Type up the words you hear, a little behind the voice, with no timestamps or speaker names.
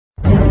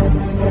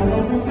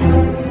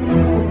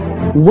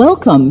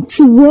Welcome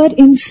to Word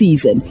in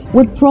Season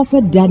with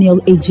Prophet Daniel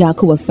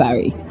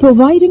Ejaku-Afari,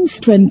 providing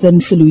strength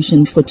and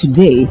solutions for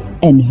today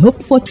and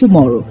hope for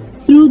tomorrow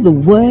through the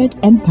Word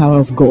and power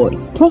of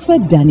God.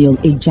 Prophet Daniel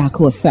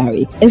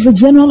Ejaku-Afari is the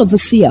General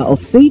Overseer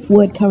of Faith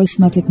Word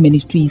Charismatic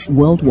Ministries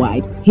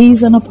worldwide. He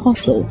is an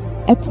apostle,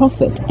 a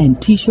prophet, and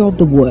teacher of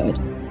the Word.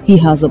 He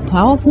has a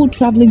powerful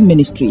traveling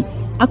ministry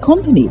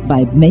accompanied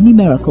by many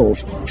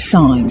miracles,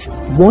 signs,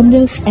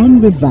 wonders,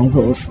 and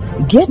revivals.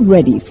 Get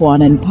ready for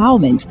an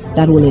empowerment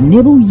that will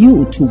enable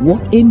you to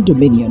walk in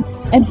dominion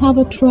and have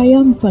a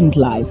triumphant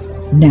life.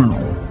 Now,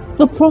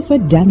 the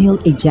Prophet Daniel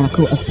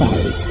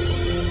Ejaku-Afari.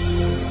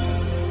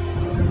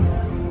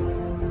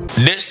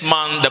 This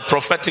month, the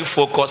prophetic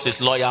focus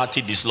is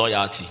loyalty,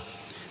 disloyalty.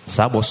 And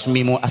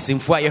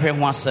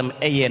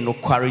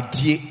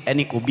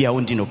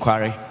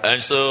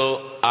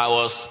so I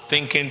was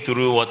thinking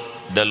through what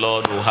the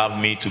Lord will have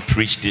me to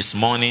preach this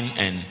morning,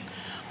 and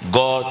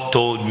God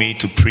told me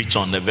to preach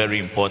on a very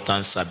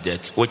important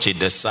subject, which is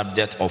the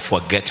subject of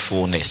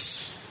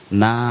forgetfulness. I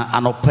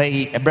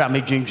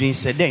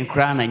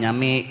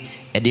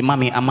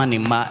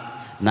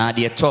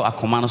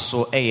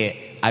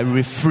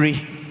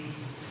refrain.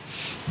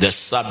 The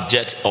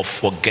subject of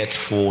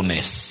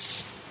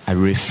forgetfulness. I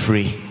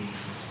refrain.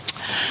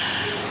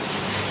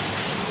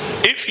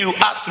 If you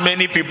ask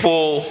many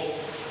people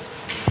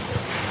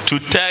to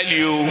tell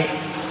you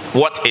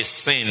what is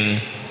sin,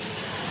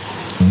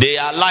 they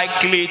are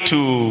likely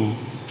to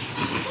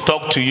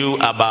talk to you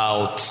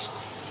about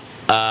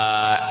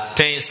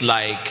things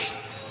like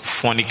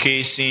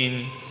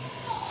fornication,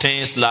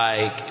 things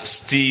like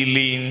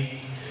stealing,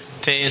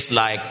 things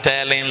like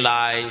telling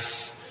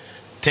lies,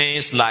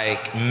 things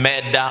like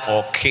murder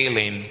or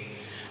killing.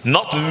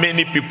 Not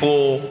many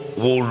people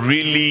will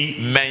really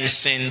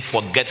mention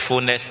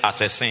forgetfulness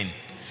as a sin.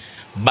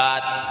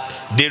 But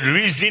the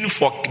reason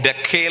for the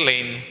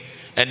killing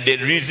and the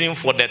reason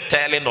for the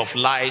telling of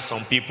lies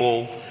on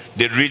people,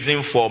 the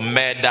reason for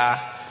murder,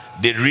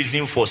 the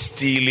reason for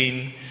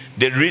stealing,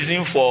 the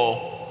reason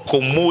for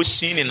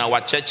commotion in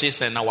our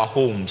churches and our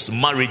homes,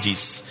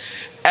 marriages,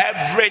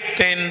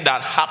 everything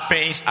that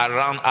happens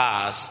around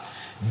us,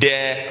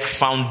 the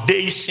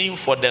foundation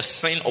for the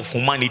sin of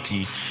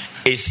humanity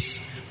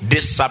is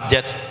this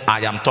subject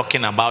I am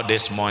talking about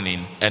this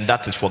morning, and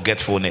that is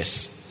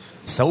forgetfulness.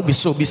 So be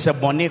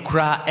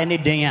bonekra any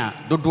day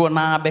dodo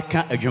na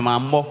beka adwuma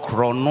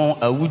mokro no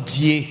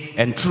awudie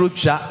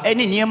entrocha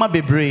any niema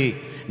bebre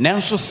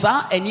nanso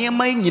sa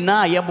eniema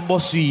nyina yebobɔ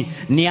so yi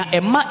nea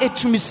ema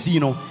etumi si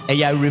no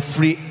eya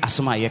refree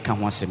asoma ye ka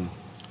ho asem.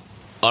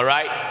 All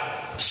right,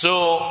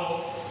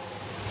 so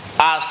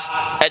as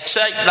a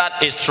church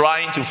that is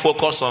trying to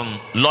focus on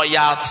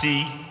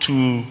loyalty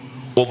to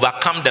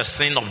overcome the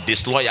sin of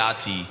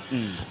disloyalty,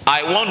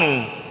 I want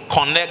to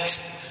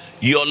connect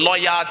your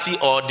loyalty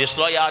or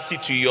disloyalty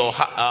to your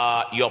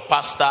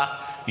pastor,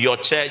 your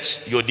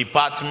church, your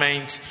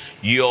department,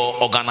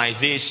 your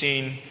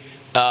organization,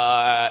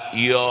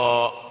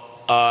 your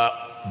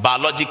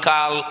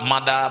biological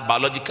mother,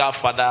 biological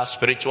father,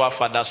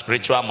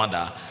 spiritual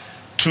mother,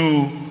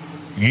 to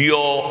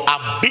your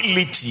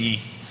ability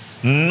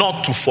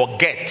not to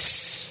forget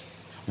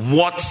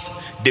what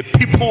the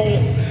people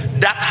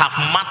that have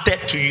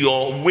mattered to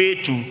your way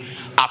to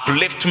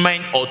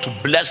upliftment or to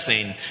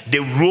blessing, the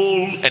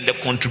role and the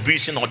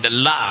contribution or the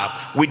love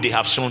which they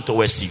have shown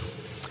towards you.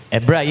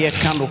 Ebra ye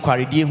kan no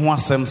kwaredi ho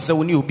asem se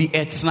woni obi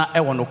etna e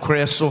wono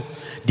kre so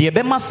de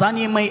ebema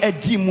sane mai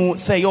adi mu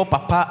se yo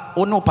papa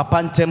wono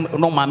papa ntem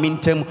no mame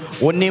ntem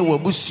woni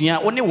wabusua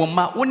woni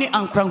woma woni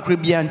ankrankra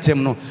bia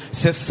ntem no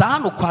se sa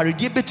no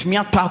kwaredi betumi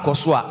ato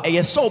akoso a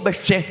eye so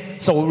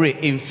obehwe se wo re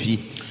emfi.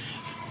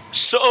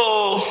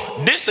 So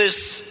this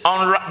is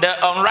the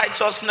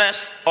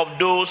unrighteousness of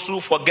those who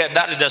forget.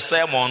 That is the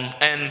sermon.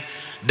 And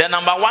the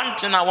number one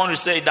thing I want to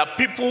say is that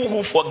people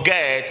who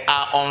forget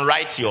are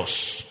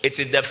unrighteous. It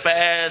is the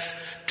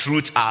first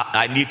truth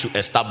I need to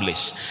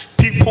establish.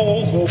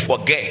 People who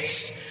forget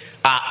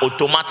are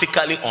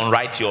automatically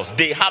unrighteous.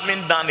 They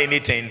haven't done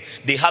anything.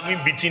 They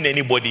haven't beaten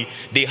anybody.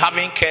 They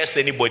haven't cursed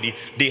anybody.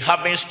 They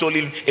haven't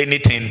stolen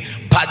anything.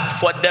 But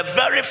for the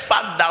very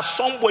fact that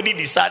somebody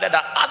decided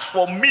that as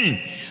for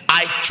me,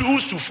 I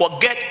choose to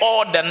forget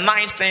all the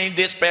nice things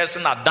this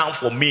person has done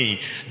for me,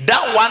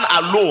 that one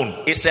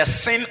alone is a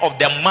sin of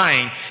the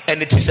mind,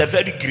 and it is a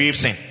very grave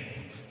sin.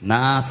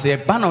 Are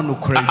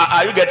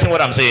you getting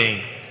what I'm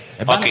saying?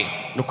 Okay.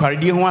 No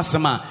kwaredi ho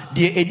asema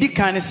de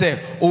edikan ne se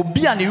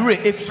obi a ne wure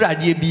efra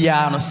de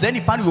bia no se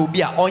nipa ne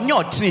obi a onye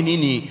otene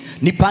ni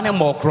nipa ne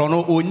mokro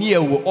no oni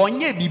ewo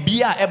onye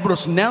bibia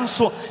ebros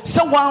nanso se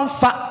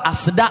wanfa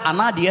aseda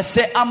anade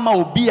se ama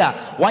obi a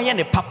waye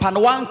ne papa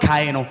no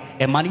wankae no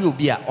e mane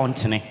obi a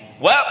ontene.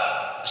 Well,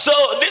 so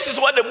this is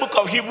what the book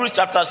of Hebrews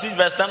chapter 6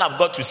 verse 10 I've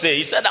got to say.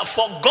 He said that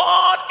for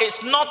God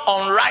is not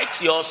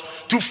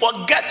unrighteous to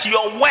forget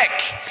your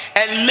work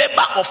and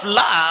labor of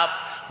love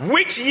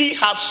which ye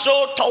have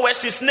showed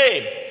towards his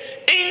name,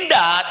 in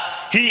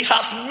that he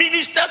has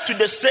ministered to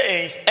the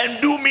saints and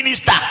do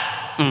minister.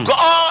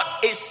 God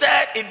is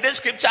said in this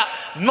scripture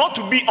not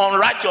to be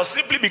unrighteous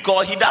simply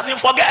because he doesn't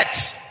forget.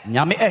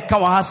 Nyame eka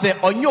wa ha se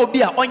onye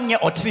obi a onye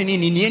otreni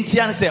ni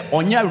entia ne se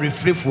onye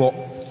refrefo.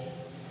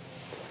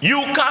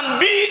 You can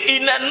be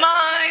in a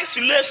nice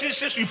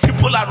relationship with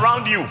people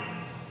around you,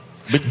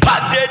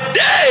 but the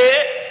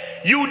day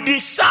you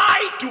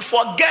decide to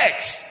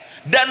forget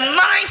the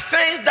nice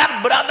things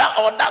that brother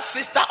or that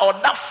sister or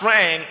that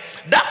friend,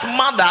 that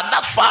mother,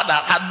 that father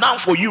had done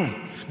for you,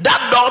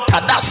 that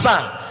daughter, that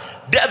son,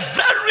 the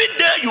very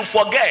day you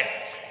forget,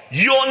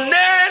 your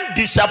name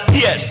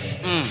disappears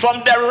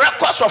from the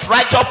records of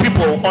righteous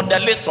people on the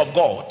list of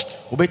God.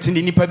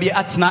 Obetindi nipa bi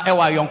atena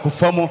ewa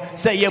yonkofam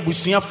se ye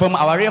busua fam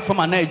aware fam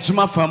na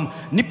ejuma fam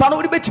nipa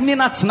no betimi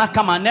na atena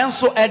kama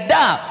nenso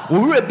eda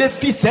owure be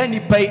fi sa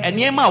nipa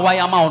enema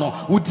wayama no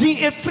udin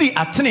efri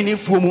atene ne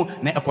fuomu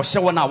na ekohye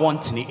wona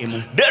wontene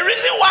emu. The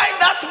reason why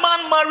that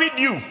man married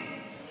you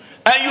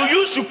and you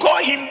used to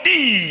call him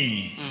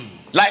D,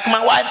 like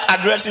my wife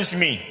addresses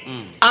me,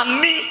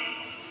 and me,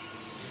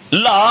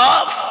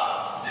 love,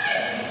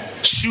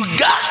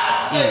 sugar,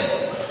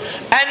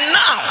 and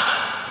now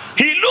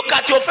he look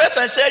at your face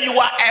and say you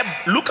are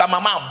a, look at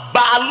mama,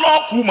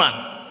 balok woman.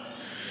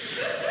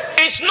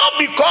 It's not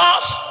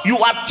because you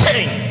have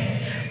changed,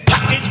 but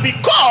it's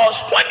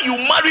because when you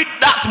married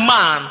that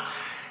man,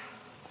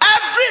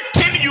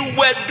 everything you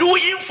were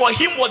doing for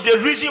him was the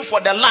reason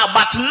for the love.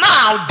 But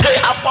now they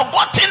have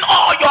forgotten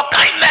all your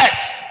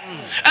kindness,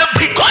 and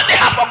because they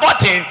have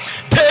forgotten,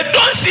 they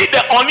don't see the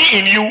honey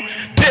in you,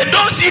 they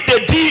don't see the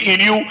D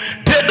in you,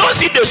 they don't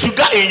see the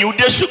sugar in you.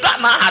 The sugar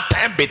now has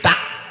time better.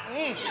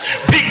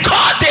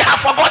 Because they have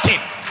forgotten.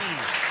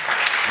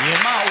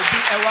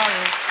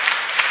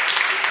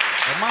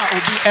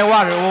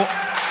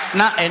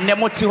 Na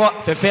enemoti ho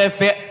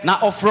fefefe na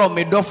ofro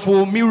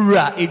medofo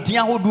miwura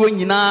edian hodo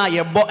nyina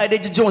ye bo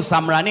edegege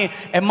onsamrane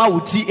ema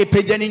wuti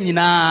epejane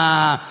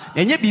nyina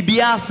enye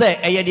bibia se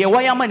eye de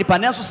wayama nipa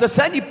nenso se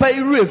sa nipa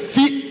iru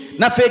efi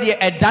na fe de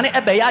edane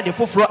ebeya de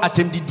foforo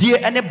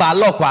atemdidie ene ba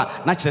lokwa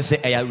na kire se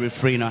eya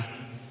refrain na.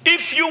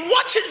 If you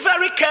watch it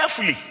very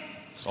carefully,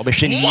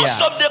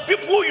 most of the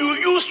people you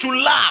used to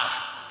love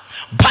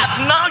but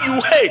now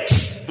you hate,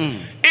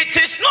 it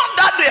is not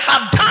that they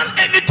have done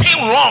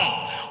anything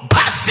wrong,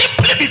 but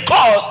simply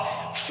because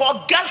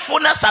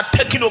forgetfulness has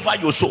taken over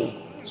your soul.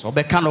 So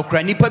be kan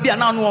okra nipa bia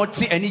na no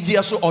oti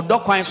anigye so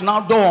odokwan so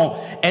na do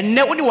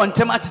enne woni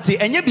wontem atete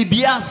enye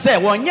bibia se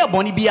wonye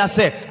boni bia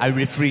se I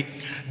refree.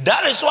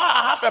 That is why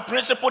I have a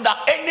principle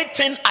that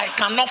anything I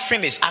cannot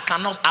finish, I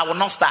will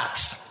not start.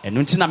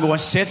 Because the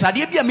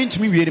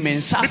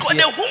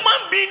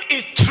human being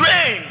is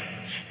trained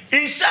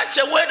in such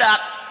a way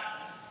that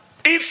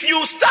if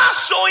you start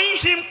showing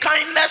him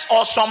kindness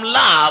or some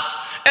love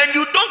and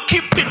you don't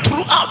keep it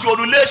throughout your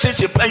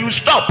relationship and you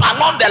stop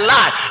along the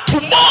line,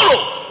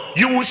 tomorrow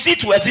you will see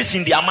to exist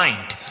in their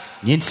mind.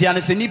 Yintia ne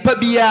se nipa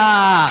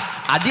bia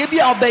ade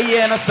bia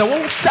obeye no se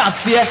wo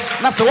twase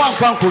na se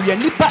wankwanko wi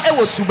nipa e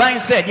wo suban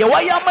se de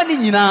wayama ni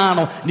nyina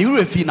no ne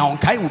refi na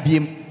onkai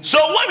obiem. So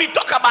when we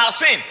talk about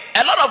sin,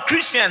 a lot of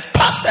Christians,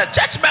 pastors,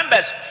 church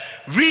members,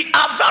 we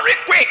are very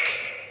quick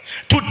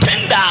to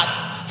think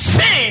that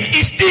sin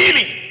is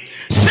stealing,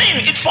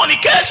 sin is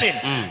fornication.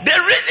 The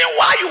reason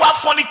why you are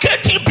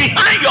fornicating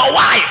behind your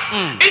wife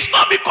is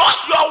not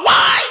because your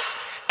wife's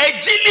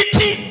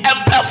agility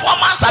and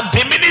performance are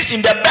diminished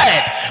in the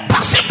bed,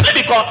 but simply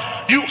because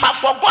you have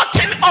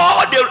forgotten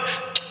all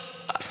the.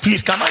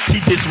 Please, can I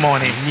teach this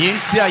morning?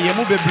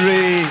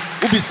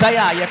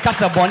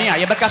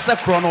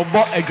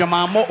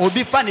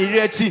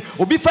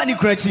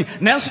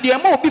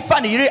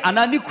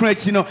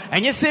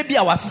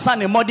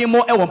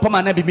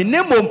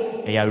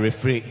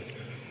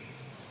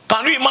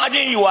 Can you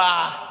imagine you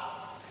are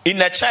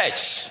in a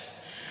church?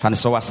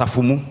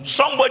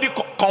 Somebody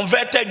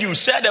converted you,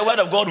 said the word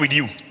of God with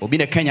you. You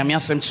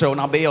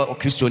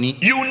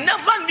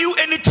never knew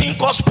anything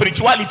called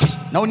spirituality.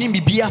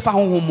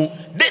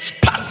 This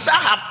pastor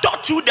have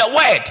taught you the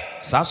word,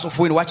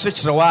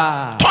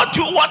 taught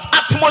you what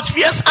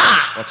atmospheres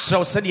are.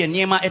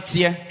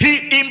 He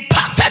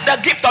impacted the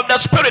gift of the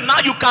Spirit. Now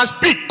you can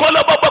speak. When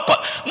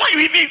you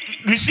even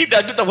receive the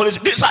gift of the Holy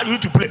Spirit, this is how you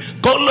need to pray.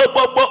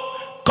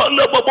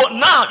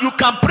 Now you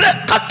can pray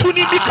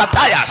Katunimi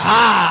Katayas.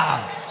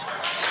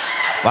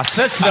 Can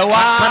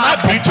I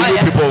bring to you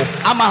people?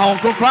 I'm a Hong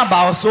Kong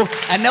so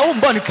and now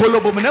Bonnie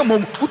Colobo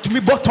Utmi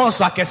Botons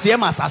like a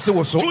CMS.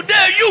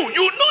 Today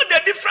you know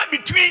the difference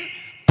between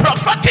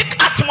prophetic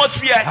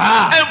atmosphere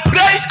and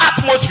praise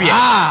atmosphere.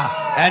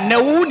 And now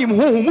you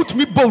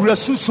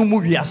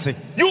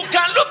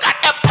can look at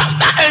a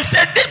pastor and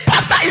say this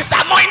pastor is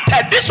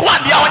anointed, this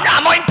one they are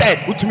anointed.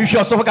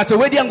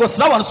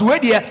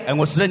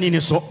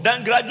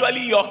 Then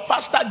gradually your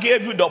pastor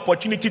gave you the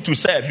opportunity to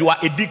serve. You are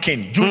a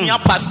deacon, junior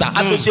pastor,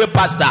 associate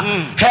pastor,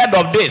 head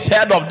of this,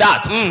 head of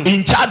that,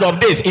 in charge of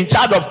this, in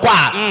charge of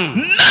choir.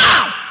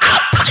 Now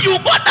after you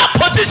got that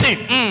position,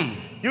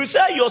 You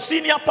say your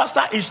senior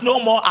pastor is no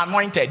more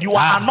anointed. You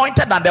are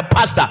anointed than the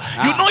pastor.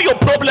 You know your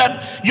problem.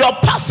 Your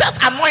pastor's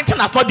anointing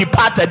has not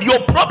departed. Your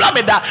problem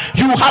is that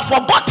you have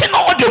forgotten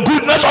all the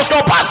goodness of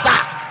your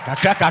pastor.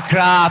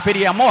 Kakra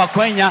afedi amo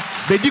akwanya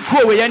bedi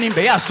ko we yani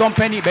be ya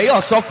sompani be ya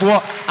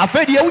osofo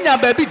afedi unya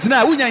baby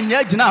gina unya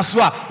nya gina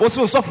so a wo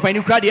so osofo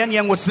kra de ne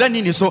ngosra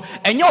ni so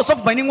enye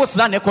osofo pani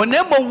ngosra ne ko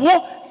na mo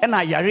wo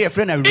na yare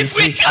efre na if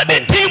we kill the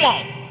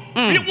demon,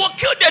 we will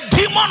kill the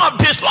demon of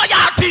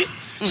disloyalty,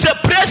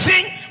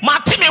 suppressing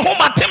matimi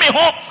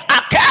ho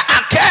ake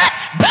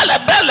bele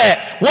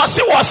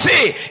wasi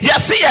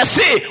yes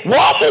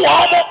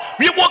womo.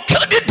 We will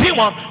kill the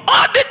demon.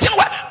 All the thing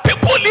where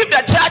people leave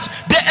the church,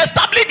 they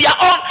establish their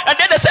own, and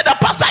then they say the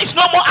pastor is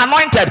no more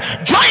anointed.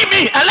 Join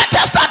me and let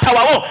us start our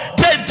own.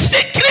 The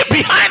secret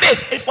behind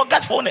this is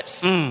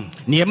forgetfulness.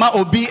 Niema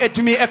obi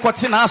etumi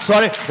ekotina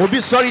sorry obi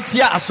sorry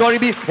tia sorry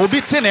bi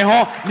obi tene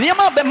ho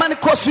niema be man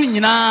kosu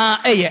nyina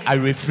eye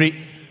arefri.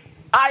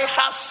 I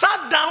have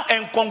sat down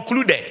and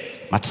concluded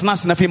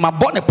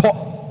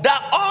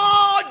that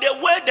all the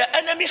way the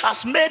enemy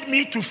has made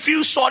me to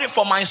feel sorry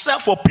for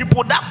myself for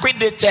people that quit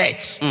the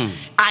church,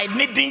 I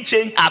didn't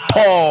change at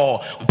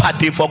all, but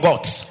they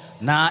forgot.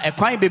 Na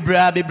ekwan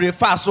bebre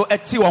fa so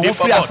eti wo ho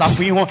free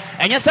asafo yi ho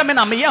enye se me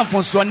na me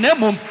yemfo so na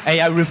mum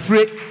eya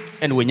refre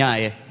en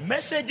wonyaaye.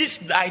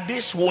 Messages like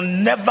this will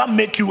never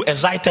make you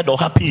excited or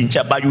happy in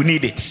church, but you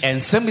need it.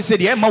 And some say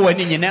the ma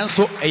wani nyina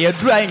nso eya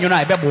dura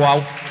enwuna ebeboa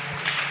wo.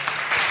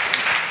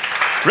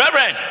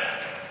 Reverend,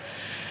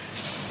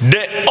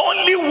 the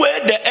only way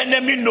the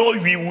enemy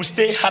knows we will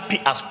stay happy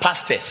as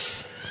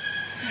pastors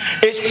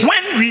is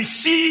when we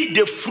see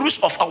the fruits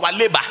of our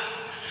labor,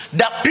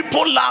 that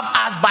people love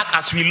us back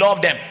as we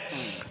love them.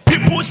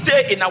 People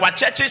stay in our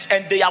churches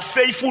and they are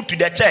faithful to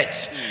the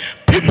church.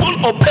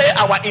 People obey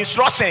our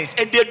instructions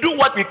and they do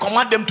what we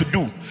command them to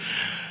do.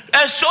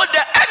 And so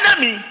the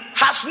enemy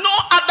has no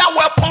other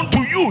weapon to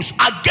use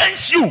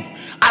against you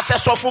as a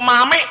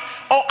sofumame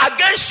or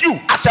against you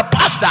as a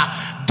pastor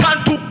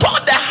than to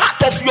turn the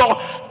heart of your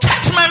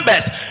church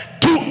members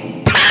to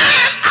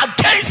turn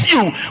against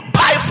you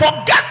by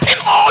forgetting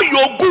all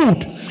your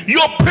good,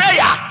 your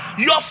prayer,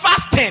 your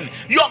fasting,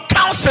 your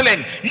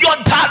counseling, your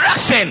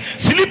direction,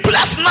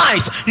 sleepless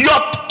nights,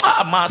 your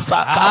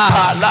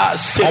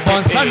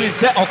Obonsami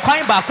se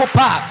okwan ba ko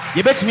pa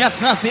ye betumi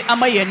atena se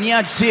ama ye ni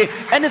agye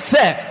ene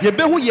se ye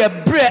behu ye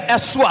bre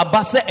eso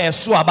aba se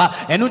eso aba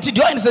enu ti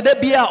dio ene se da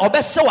bia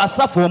obehye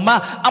wasafo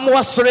ma ama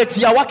wasore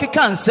ti ya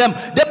wakeka nsem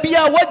da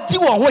bia wadi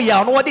wo ho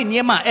ya no wode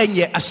niema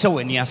enye ahye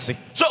wani ase.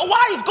 So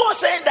why is God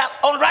saying that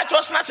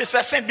unrighteousness is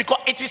a sin?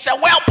 Because it is a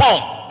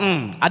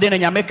weapon ade na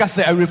nyameka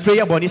se arefre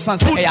ye boni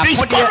sanse e ya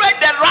discourage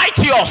the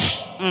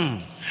righteous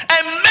and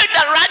make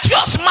the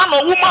righteous man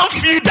or woman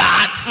feel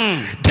that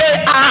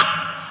they are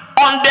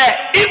on the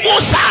evil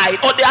side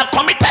or they are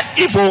committed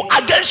evil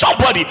against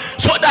somebody,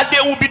 so that they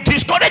will be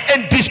discouraged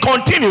and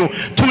discontinue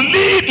to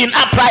live in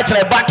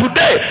uprightness. But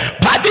today,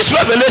 by this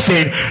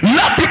revelation,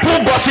 let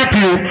people gossip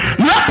you,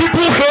 let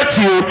people hate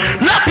you,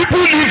 let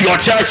people leave your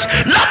church,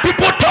 let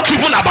people talk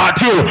even about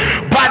you.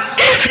 But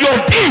if your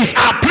deeds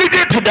are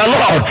pleasing to the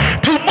Lord,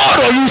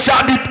 tomorrow you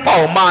shall be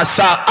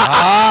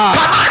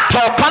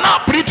can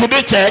I preach to the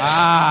church?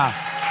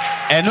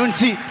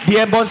 Enunti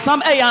the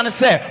bonsam eyan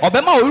se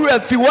obema owura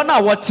fi wona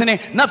wotene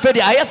na fe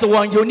de ayese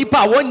won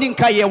yonipa wonni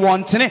nka ye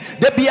wontene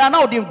de bia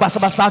na odi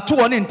basabasa to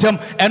won ntem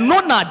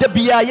eno na de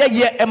bia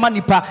ye ema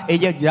nipa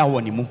eye gya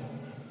wonimu.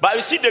 But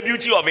you see the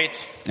beauty of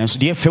it. Enso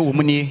de fe wo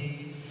mu ni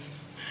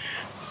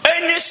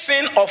any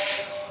sin of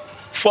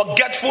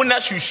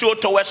forgetfulness you show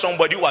towards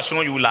somebody who has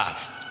shown you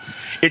love,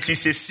 it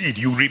is a seed,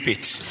 you reap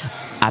it.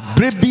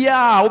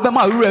 Abrebia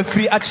obema owura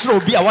fi akire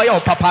obi a waya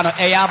opapa no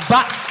eya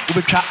ba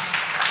obetwa.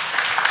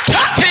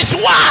 That is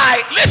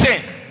why,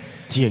 listen,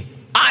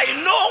 I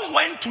know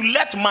when to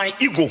let my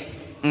ego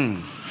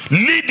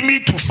lead me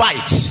to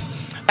fight,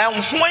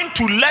 and when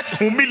to let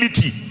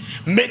humility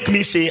make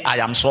me say I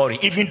am sorry,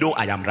 even though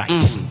I am right.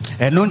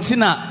 And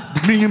untina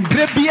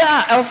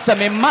brebia elsa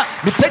me ma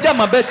me pega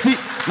mabeti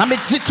na me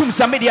jitum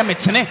sa media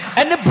metene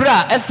ene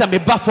bra elsa me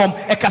ba form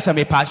ekasa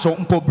me pa so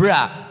mpo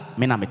bra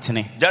me na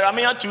metene.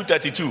 Jeremiah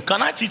 2:32.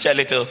 Can I teach a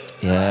little?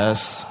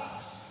 Yes.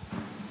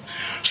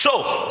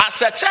 So,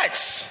 as a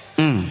church,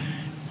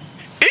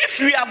 if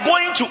we are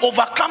going to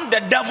overcome the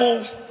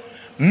devil,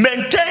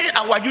 maintain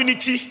our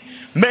unity,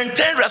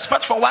 maintain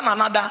respect for one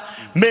another,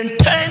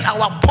 maintain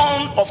our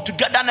bond of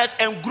togetherness,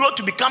 and grow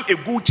to become a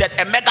good church,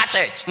 a mega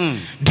church,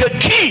 the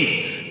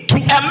key to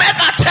a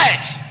mega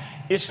church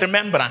is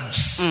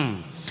remembrance.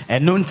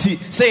 And nunti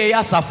say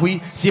ya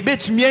safui si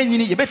betumi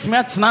anyini ye betumi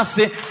atena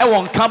se e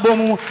won kabo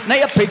mu na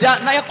ye peda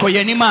na ye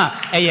koyenima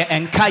eye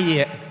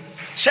enkaye.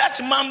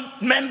 Church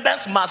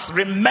members must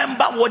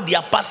remember what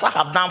their pastor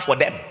have done for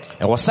them.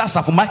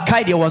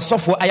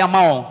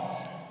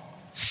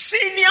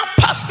 Senior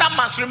pastor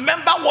must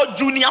remember what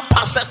junior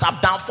pastors have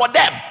done for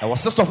them.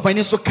 Church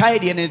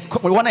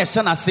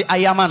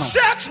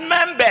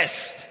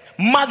members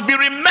must be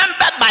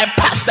remembered by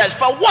pastors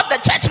for what the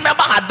church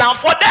member had done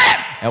for them.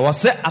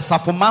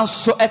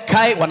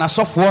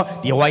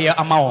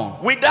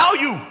 Without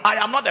you, I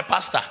am not a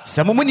pastor.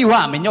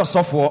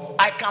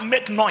 I can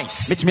make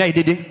noise.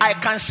 I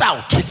can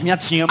shout.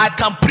 I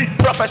can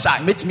prophesy.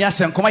 Is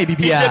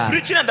the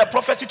preaching and the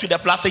prophecy to the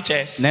plastic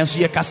chairs? Oh,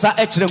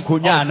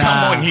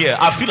 come on here.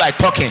 I feel like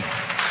talking.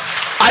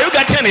 Are you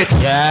getting it?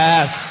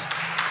 Yes.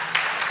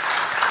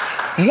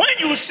 When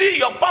you see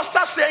your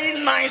pastor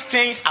saying nice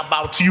things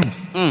about you,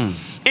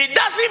 it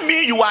doesn't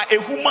mean you are a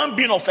human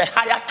being of a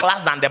higher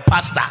class than the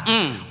pastor.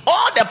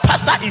 All the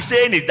pastor is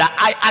saying is that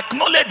I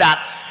acknowledge that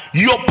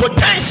your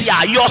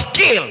potential, your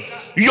skill,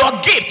 your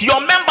gift,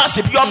 your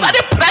membership, your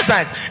very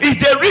presence is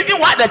the reason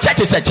why the church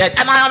is a church,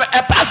 and I am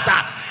a pastor.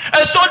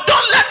 And so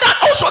don't let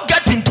that also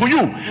get into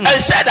you and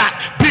say that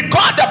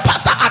because the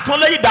pastor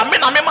acknowledge that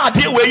me na me ma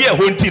dey we here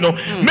hontino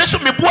me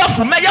so me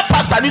boafu me ya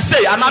pastor ni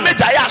say and I me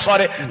jaya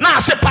sorry now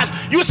say pastor.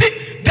 You see,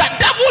 the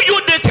devil you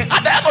this thing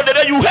at the end of the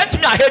day, you hate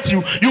me, I hate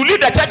you. You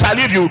leave the church, I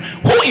leave you.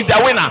 Who is the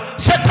winner?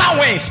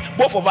 Satan wins.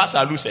 Both of us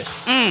are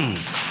losers.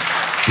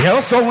 Yeah,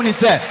 also when he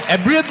said,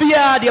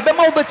 "Ebrebia, the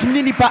Abema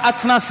obetumni nipa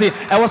atena se."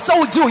 I was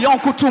so do yon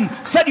kutum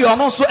said you are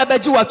not so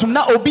ebeji watum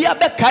na obia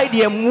be kai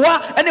de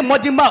mwa ene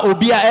modima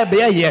obia ebe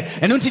ye.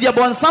 Enu nti de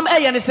bonsam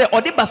eye ne se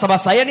odi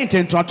basabasa ye ne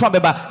ntentu ato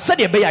abeba said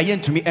ebe ya ye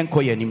ntumi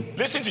enko ye nim.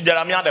 Listen to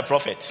Jeremiah the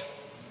prophet.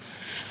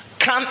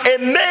 Can a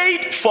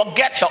maid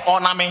forget her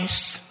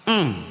ornaments?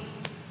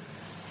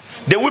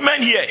 The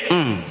women here,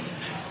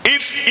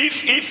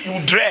 if you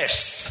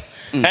dress.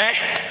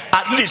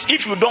 At least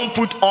if you don't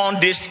put on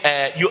this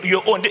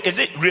your own, is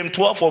it rim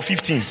 12 or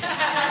 15?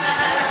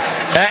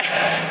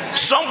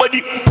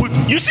 Somebody put,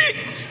 you see,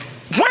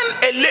 when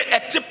a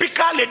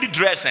typical lady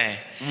dress,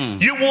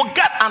 you will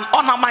get an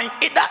ornament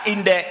either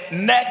in the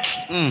neck,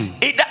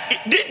 either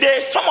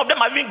some of them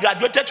have been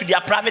graduated to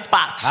their private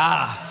parts.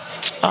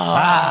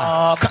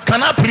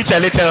 Can I preach a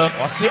little?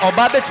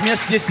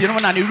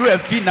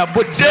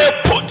 They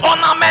put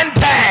ornament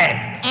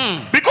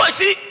there because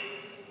see,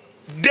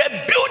 the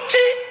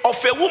beauty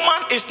of a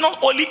woman is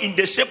not only in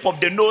the shape of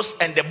the nose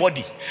and the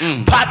body,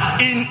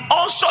 but in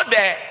also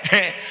the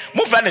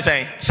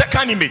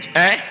second image.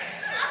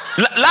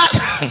 Last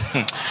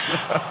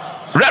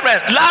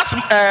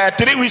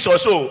 3 weeks or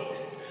so,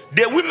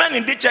 the women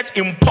in the church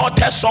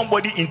imported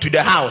somebody into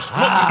the house,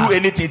 not to do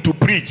anything, to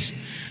preach,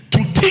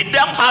 to teach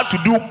them how to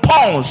do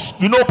pawns.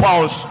 You know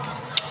pawns?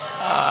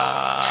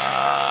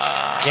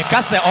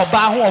 Yekase oba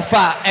ho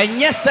ofa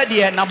enye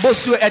sede na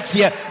bosu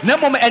etie na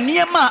mom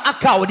eniema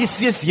aka odi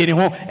siesie ne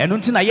ho eno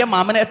nti na ye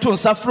maama na eto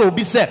nsa fra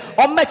obi se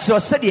o mekire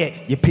sede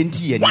ye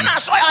penti ye ni. When I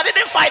saw I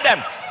didn't fight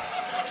them.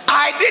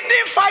 I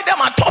didn't fight them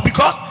at all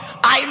because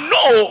I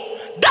know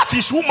that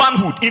is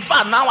womanhood. In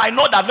fact, now I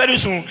know that very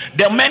soon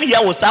the men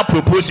here will start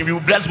proposing. We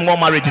will bless more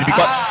marriages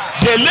because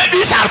the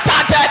ladies have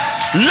started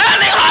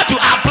learning how to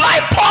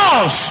apply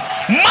pawns,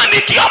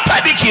 manicure,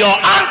 pedicure,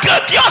 ankle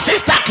cure,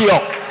 sister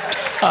cure.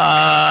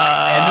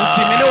 Enuti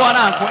me no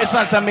wana anko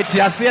esansa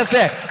metiase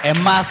se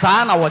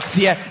emasa na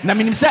wote na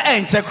minim se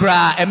enche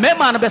kra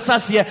emema no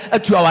besase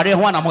atu aware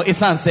ho na mo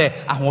esanse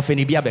ahofe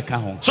ne bia beka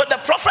ho. So the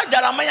prophet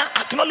Jeremiah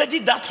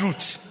acknowledges that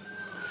truth.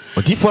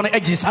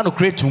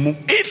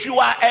 If you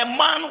are a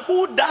man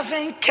who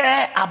doesn't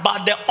care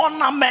about the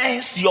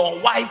ornaments your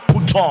wife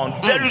put on,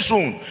 very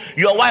soon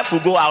your wife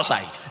will go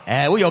outside.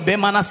 When my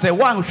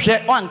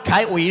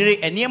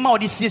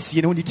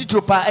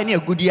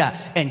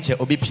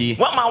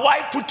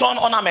wife put on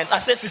ornaments, I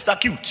say, sister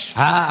cute.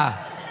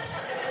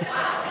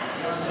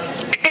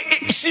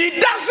 She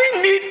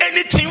doesn't need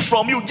anything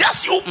from you,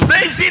 just you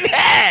praising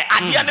her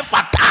at the end of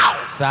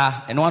fatal. Sir,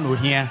 and one will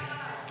hear.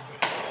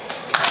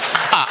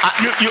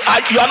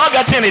 You are not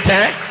getting it,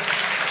 eh?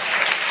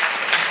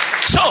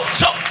 So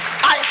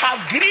I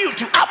have grew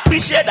to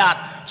appreciate that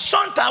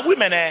sometimes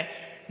women,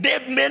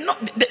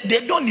 they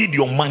don't need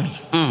your money.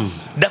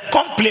 The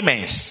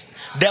compliments,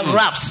 the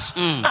raps,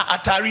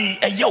 atari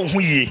yo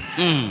huye,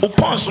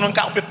 upon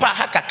sonka upepa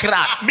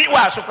hakakra.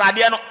 Meanwhile, so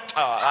kradiano,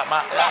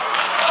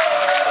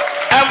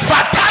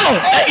 fatano,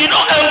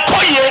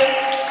 enkoye.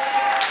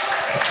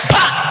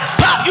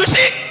 But you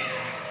see,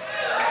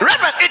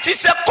 Reverend, it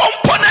is a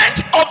component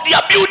of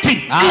their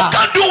beauty. You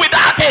can't do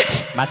without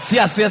it.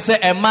 Matthias says,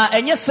 Emma,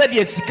 and yes, said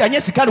yes, can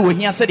you see? Can we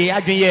hear? Said the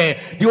Adrian,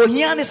 the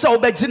Ohian is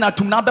over Gina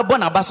to Naba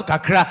Bonabaso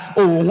Kakra,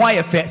 oh, why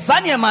a fair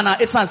Sanya Mana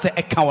is answer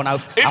a cow now.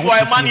 If for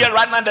a man here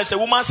right now, there's a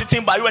woman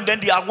sitting by you and then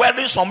they are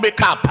wearing some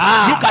makeup.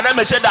 Look at them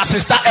and say that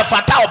sister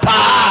Efatao.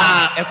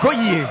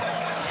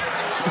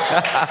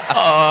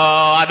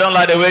 Oh, I don't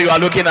like the way you are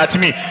looking at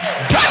me.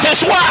 That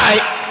is why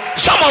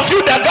some of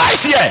you, the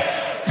guys here,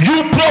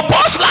 you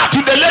propose love to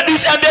the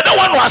ladies and they don't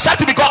want to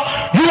accept it because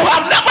you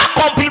have never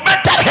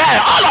complimented her.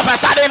 All of a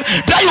sudden,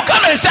 then you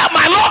come and say,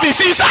 my love is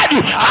inside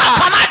you.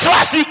 How can I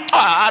trust you?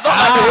 I don't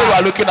like the way you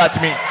are looking at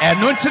me. And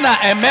Nuntina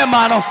and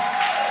Memano.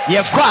 Ye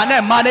kwa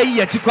na ma na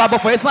ye tikwa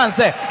bofo esan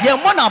say ye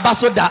mo na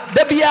baso da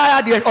da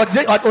bia de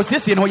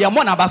osisi no ye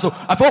mo na baso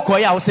afọ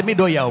ya o se mi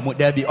do ya o mo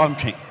da bi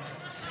ontwe.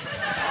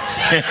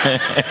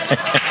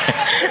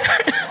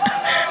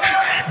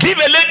 Give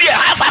a lady a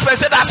high five and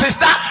say that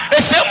sister,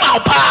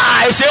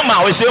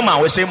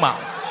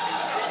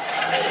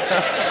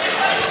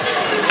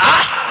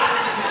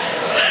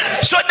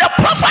 So the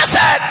prophet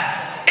said,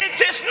 it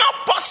is not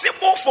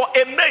possible for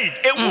a maid,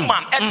 a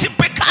woman, a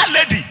typical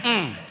lady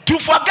to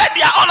forget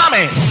their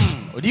ornaments.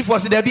 Or a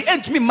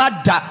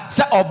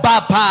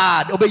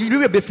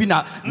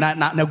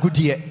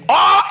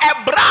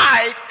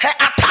bride, her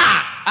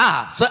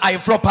attire. So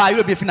I flop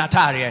you be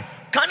finatari.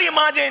 Can you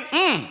imagine,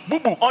 boo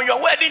boo, on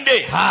your wedding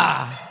day?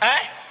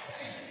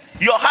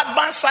 Your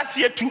husband sat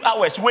here 2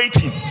 hours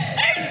waiting.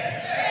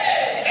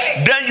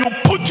 Then you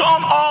put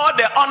on all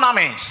the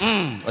ornaments.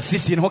 Then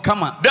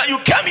you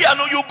came here,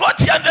 no, you got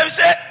here and they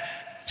said,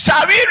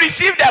 shall we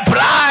receive the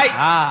bride?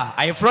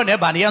 I am from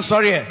Ebony, I'm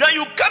sorry. Then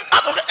you come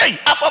out of the, hey,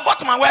 I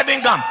forgot my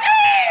wedding gown.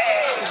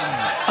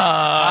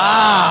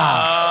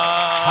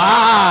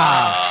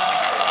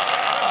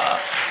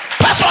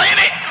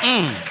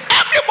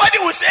 Everybody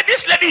will say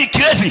this lady is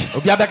crazy.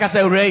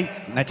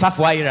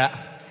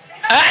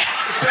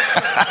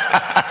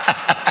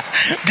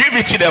 Give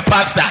it to the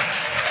pastor.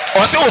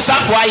 Or say,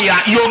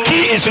 your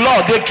key is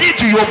lost. The key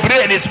to your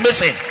brain is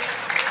missing.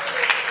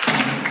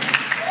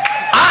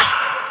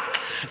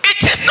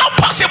 It is not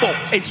possible.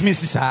 It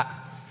misses her.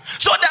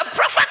 So the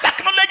prophet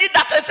acknowledged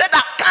that and said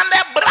that can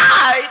the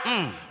bride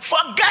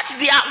forget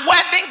their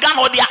wedding gown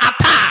or their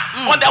attire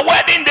on the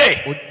wedding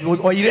day?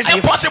 Is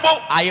it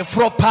possible?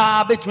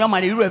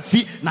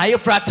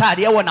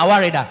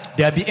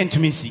 There be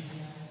intimacy.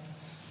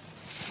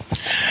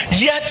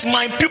 Yet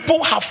my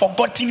people have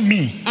forgotten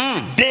me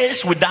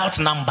days without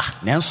number.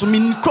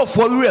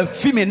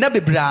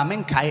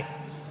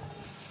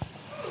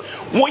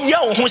 When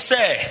you who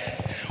say,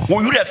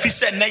 when you refuse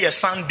say na your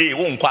Sunday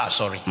won't quite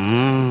sorry.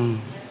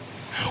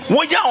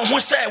 When you who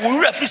say, when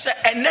you refuse say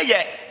and na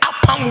your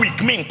upon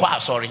week mean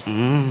quite sorry.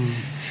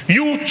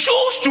 You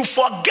choose to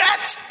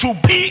forget to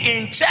be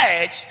in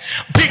church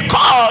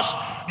because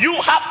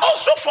you have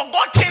also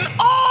forgotten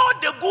all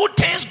the good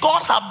things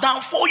God have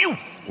done for you.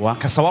 And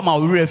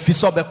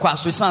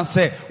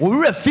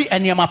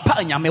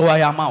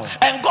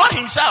God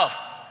himself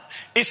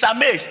is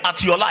amazed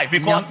at your life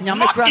because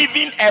not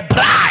even a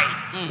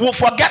bride will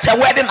forget a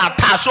wedding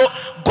attire. So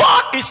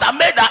God is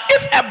amazed that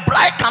if a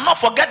bride cannot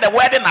forget the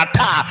wedding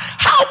attire,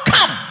 how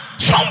come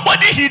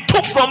somebody he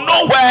took from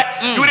nowhere?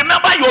 You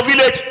remember your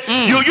village?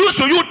 You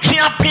used to use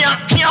tia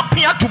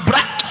to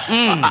brag.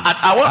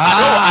 I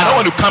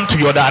don't want to come to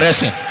your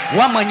direction.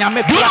 You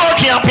know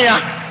tia?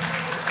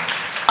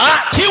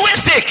 Chewing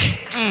stick.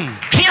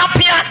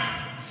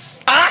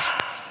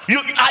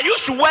 I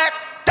used to wear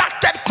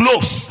tattered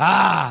clothes.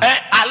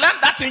 I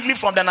learned that English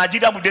from the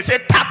Nigerian book. They say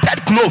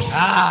tattered clothes.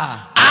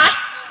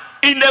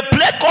 In a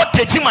place called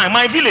Techima,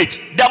 my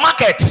village, the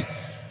market,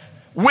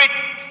 with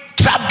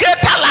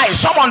trafgator lights,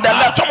 some on the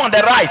left, some on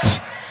the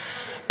right,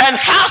 and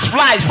house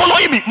flies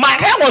following me. My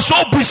hair was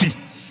so busy,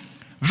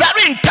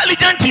 very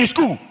intelligent in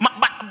school,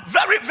 but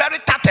very, very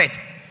tattered,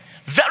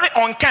 very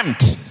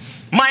unkempt.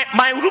 My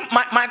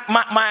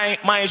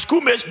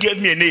schoolmates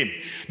gave me a name.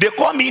 They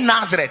call me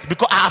Nazareth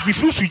because I have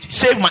refused to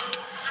save my.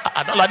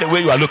 I don't like the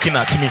way you are looking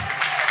at me.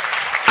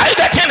 Are you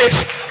getting it?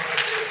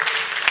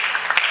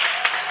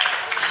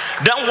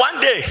 Then one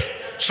day,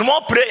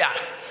 small prayer,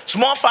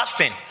 small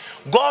fasting,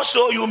 God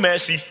show you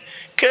mercy.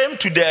 Came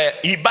to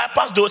he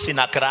bypassed those in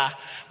Accra,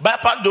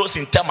 bypassed those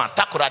in Tema,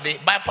 Takoradi,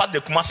 bypassed the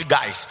Kumasi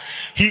guys.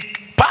 He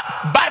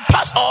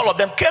bypassed all of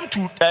them. Came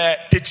to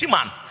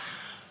Techiman.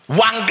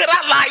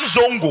 Wangara Lai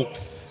Zongo,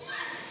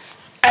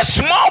 a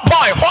small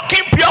boy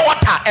hawking pure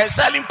water and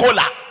selling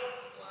cola.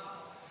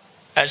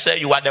 I said,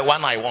 you are the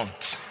one I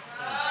want.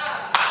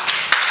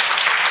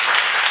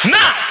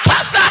 Now,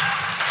 Pastor,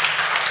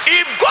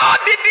 if God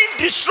didn't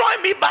destroy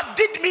me but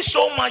did me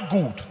so much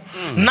good,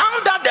 now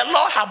that the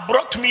Lord has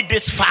brought me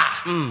this far,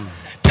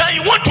 then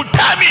you want to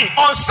tell me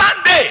on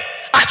Sunday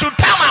I should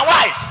tell my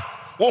wife,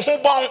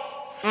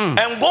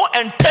 and go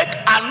and take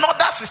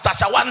another Sister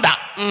Shawanda,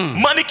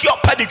 manicure,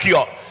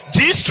 pedicure,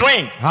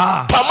 G-string,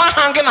 Pama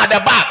hanging at the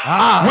back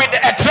with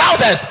the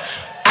trousers.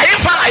 Are you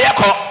fan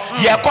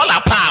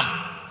of palm?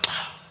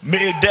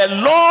 May the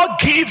Lord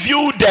give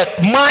you the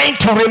mind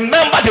to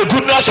remember the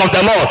goodness of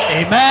the Lord.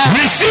 Amen.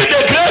 Receive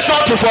the grace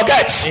not to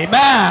forget.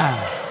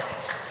 Amen.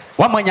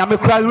 One man yame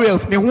cry real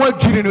me who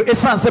adwiri no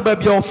esan se ba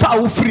bia ofa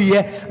wo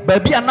friye ba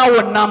bia na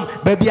wonam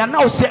ba bia na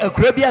wo se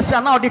akura bia se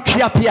na wo de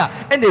twiapia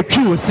e na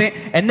twi wo se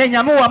enne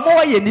nyame wa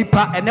ma ye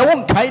nipa enne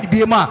won kai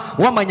bia ma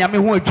one man yame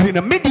ho adwiri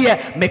no me de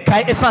me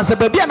kai esan se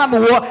ba bia na me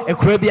wo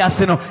akura bia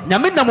se no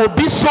nyame na mo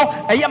bi so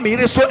eye me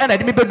yire so ena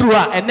de me beduru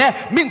a enne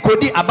me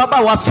nkodi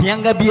ababa wa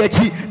fianga bia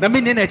chi na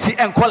me ne na chi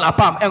enkola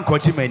pam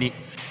enkoji mani.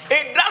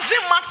 It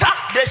doesn't matter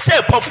the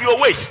shape of your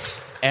waist.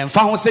 And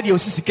found said your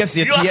skin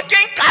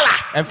color,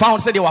 and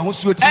found said you are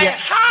and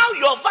how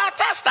your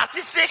vital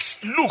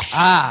statistics looks.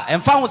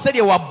 And found said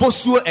you are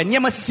bossu and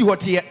never see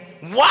what here.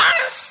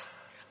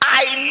 Once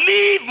I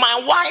leave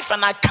my wife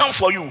and I come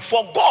for you,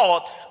 for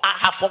God I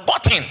have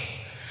forgotten.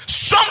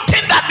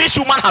 something that this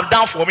woman have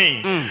done for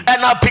me, and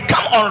I've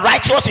become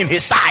unrighteous in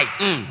his sight,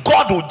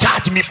 God will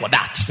judge me for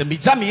that. So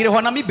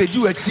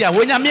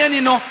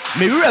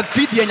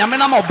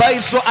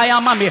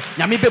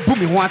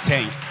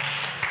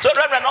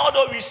Reverend,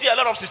 although we see a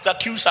lot of sister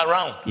Q's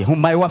around, they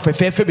walk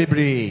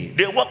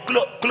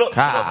close.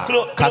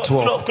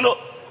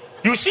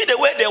 You see the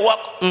way they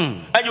walk,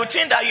 and you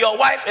think that your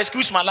wife,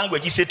 excuse my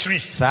language, is a tree.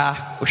 Sometimes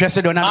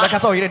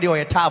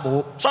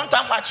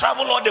I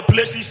travel all the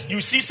places, you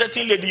see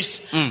certain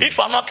ladies. If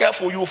I'm not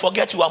careful, you will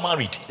forget you are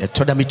married.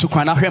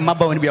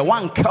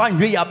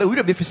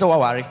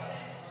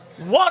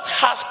 What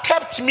has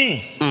kept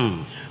me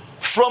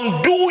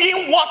from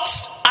doing what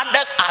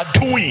others are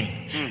doing?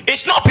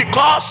 It's not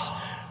because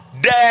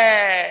the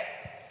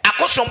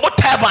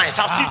turbines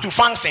have seemed to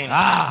function,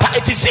 but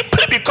it is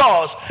simply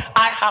because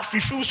I have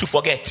refused to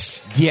forget.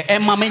 The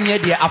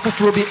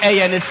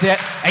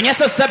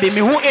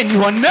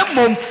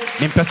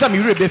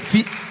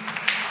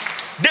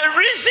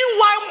reason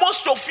why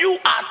most of you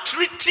are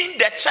treating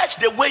the church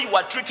the way you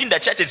are treating the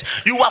church is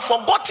you have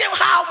forgotten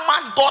how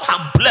much God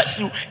has blessed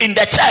you in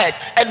the church,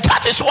 and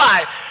that is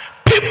why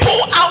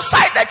people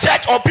outside the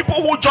church or people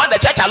who join the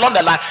church along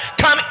the line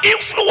can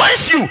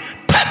influence you,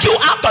 take you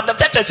out of the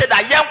church and say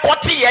that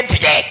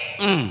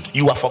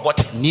you are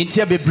forgotten.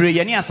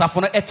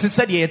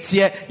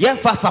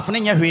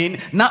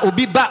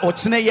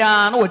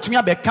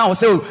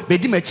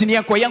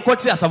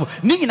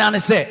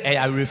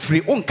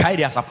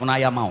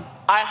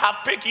 I have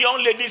picked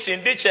young ladies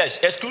in this church,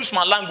 excuse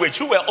my language,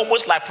 who were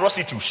almost like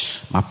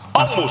prostitutes.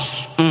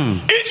 Almost.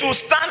 If you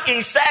stand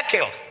in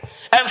circle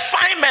and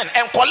find men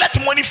and collect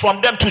money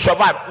from them to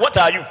survive, what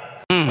are you?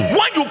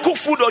 When you cook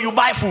food or you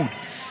buy food,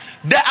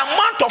 the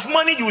amount of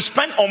money you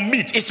spend on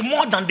meat is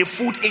more than the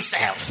food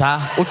itself.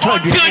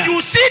 Until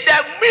you see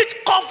the meat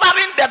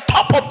covering the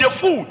top of the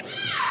food,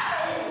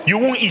 you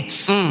won't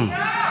eat.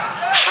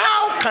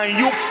 How can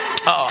you?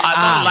 I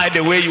don't like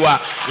the way you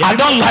are. I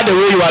don't like the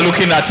way you are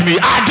looking at me.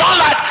 I don't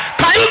like.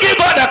 Can you give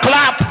God a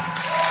clap?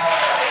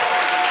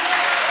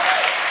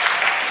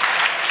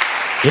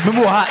 I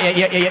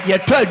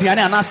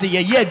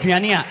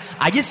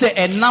just say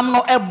a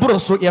namno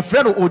ebroso ye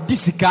frero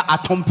odisika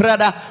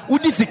atomprada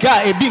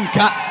udisika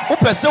ebinka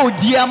upese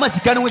odia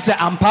masika no se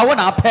ampa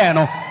na apɛ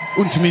no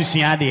untumi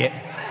sua de.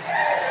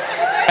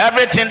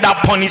 Everything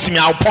that punish me,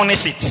 I'll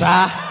punish it.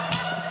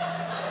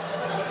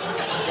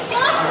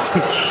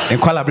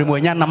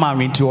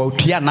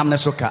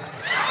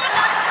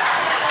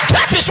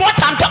 That is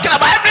what I'm talking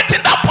about.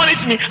 Everything that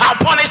punish me, I'll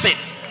punish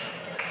it.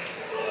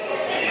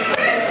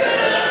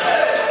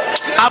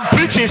 I'm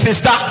preaching,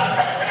 sister.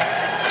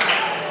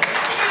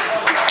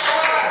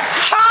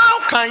 How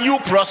can you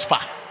prosper?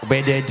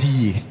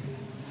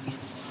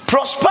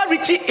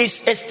 Prosperity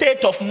is a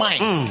state of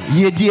mind.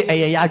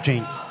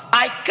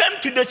 I came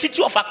to the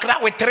city of Accra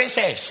with 3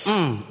 shares.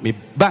 3.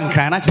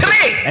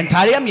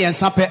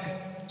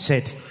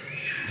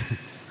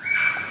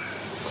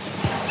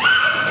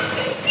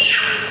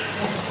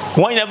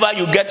 Whenever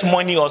you get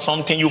money or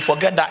something, you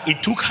forget that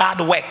it took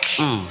hard work,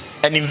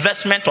 an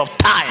investment of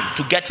time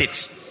to get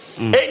it.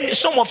 And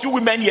some of you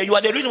women here, you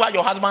are the reason why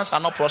your husbands are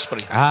not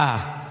prospering. I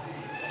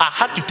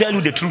have to tell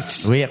you the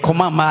truth. I'm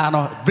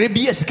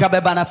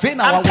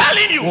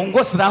telling you.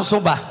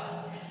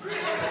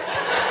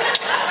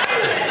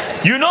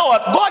 You know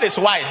what? God is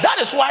wise. That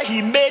is why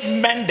He made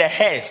men the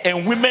heads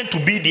and women to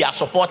be their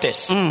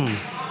supporters.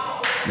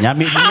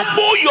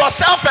 Humble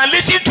yourself and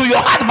listen to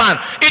your husband.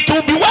 It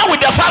will be well with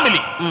the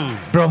family.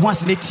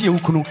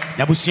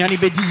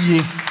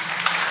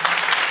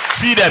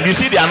 See them. You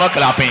see they are not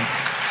clapping.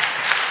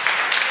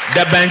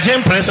 The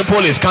Benjamin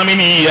principle is coming in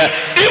here.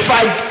 If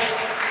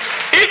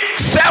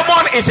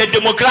sermon is a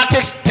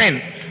democratic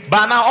thing,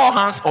 by now all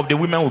hands of the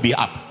women will be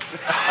up.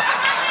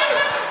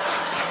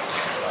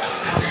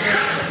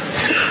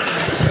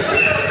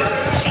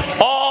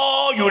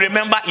 All you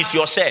remember is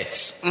your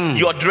sets,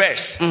 your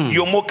dress,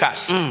 your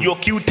mochas, your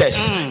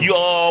cutest,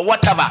 your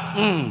whatever.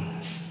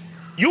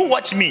 You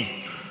watch me.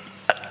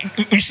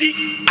 You see,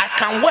 I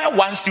can wear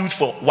one suit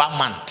for 1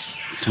 month.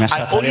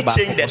 I only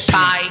change the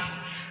tie.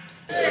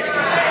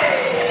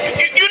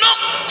 You know,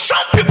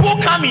 some people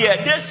come here,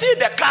 they see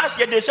the cars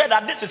here, they say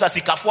that this is a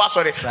sikafua,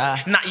 sorry.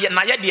 Na ye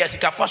de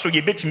sikafua, so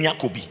you bet me a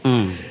kobi.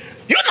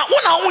 You know,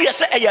 when I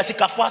say a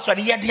sikafua,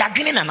 sorry, ye de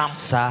agini na nam.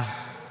 Sir,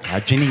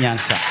 agini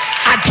nyansa.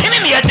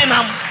 Agini yete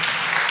nam.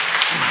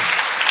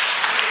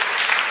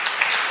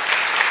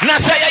 Na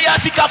say ye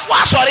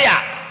sikafua, sorry.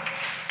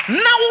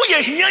 Now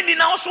we here ni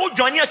now so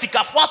join ye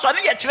sikafua,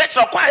 sorry, ye church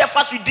so kwa ye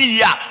fast with di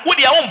ya. Wo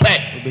de won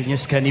pe.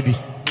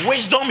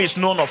 Wisdom is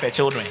known of her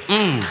children.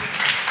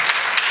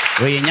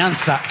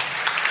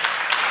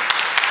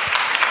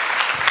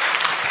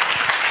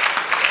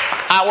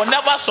 I will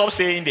never stop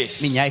saying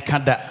this.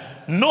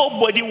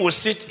 Nobody will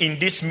sit in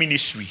this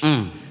ministry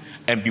and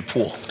be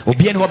poor.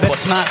 It is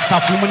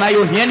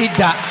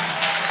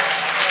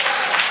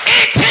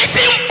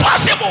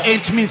impossible.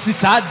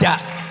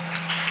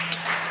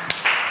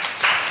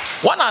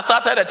 When I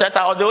started the church,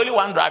 I was the only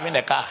one driving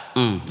the car.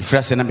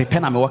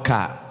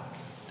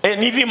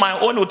 And even my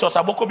own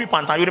Utosabokobi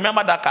Panta, you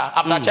remember that car?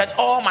 After church,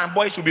 all my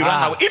boys will be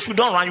run away. If you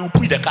don't run, you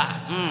pull the car.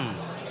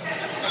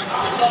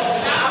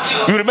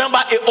 You remember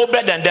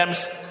Obed and them,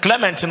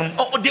 Clement,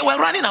 oh, they were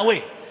running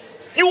away.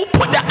 You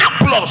put the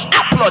applause,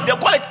 they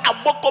call it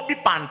Abokobi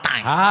Panta.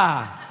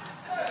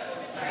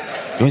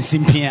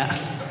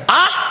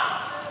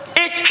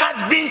 It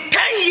has been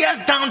 10 years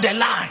down the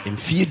line.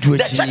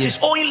 The church is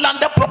owing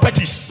landed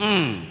properties.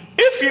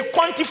 If you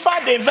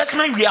quantify the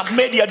investment we have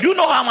made here, do you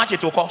know how much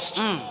it will cost?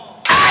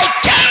 I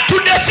came to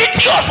the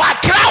city of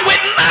Accra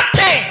with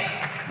nothing.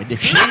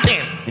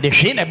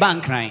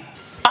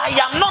 I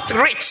am not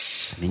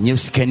rich,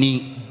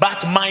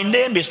 but my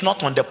name is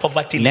not on the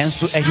poverty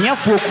list. You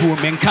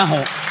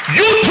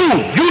too.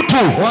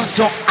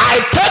 I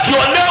take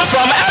your name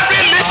from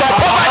every list of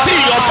poverty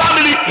in your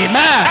family.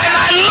 Amen. And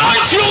I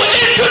launch you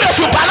into the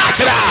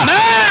supernatural.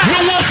 Amen. You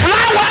will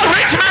fly while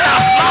rich men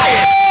are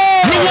flying.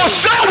 You will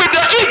soar with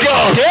the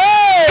eagles.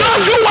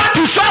 Those who want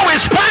to soar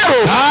with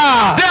sparrows,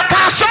 they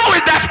can soar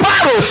with the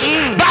sparrows.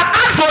 But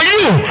as for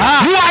you,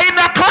 you are in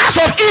the class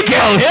of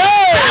eagles.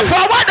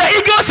 Therefore, when the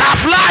eagles are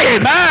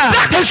flying,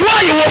 that is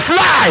why you will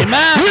fly.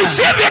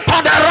 Receive it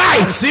on the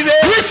right.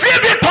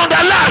 Receive it on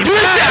the left.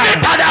 Receive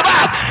it on the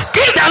back.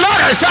 Give the Lord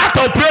a shout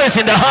of praise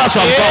in the house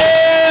of God.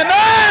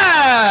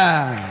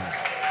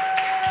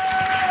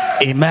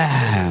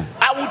 Amen.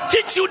 I will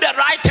teach you the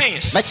right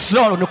things. I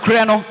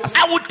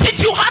will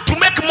teach you how to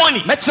make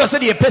money.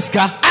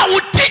 I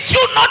will teach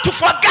you not to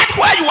forget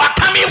where you are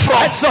coming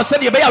from. So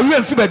that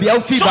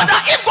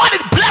if God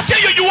is blessing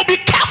you, you will be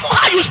careful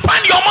how you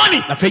spend your money.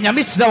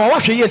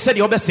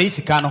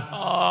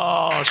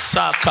 Oh,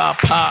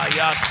 sakapa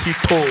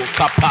yasito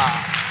kapa.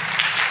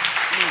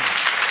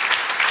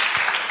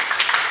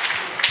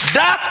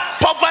 That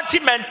poverty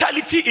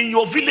mentality in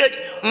your village,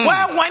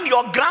 where when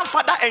your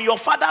grandfather and your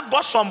father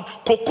got some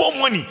cocoa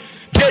money,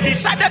 they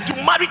decided to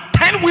marry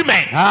 10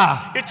 women.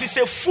 It is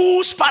a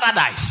fool's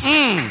paradise.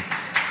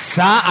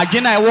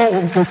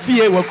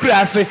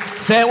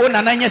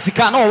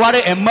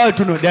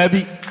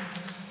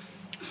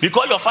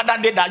 Because your father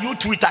did that, you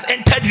too, it has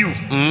entered you.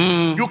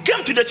 You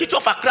came to the city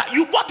of Accra,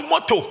 you bought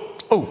moto.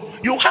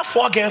 You have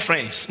 4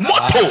 girlfriends.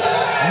 Moto,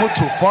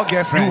 4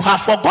 girlfriends. You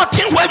have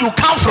forgotten where you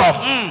come from.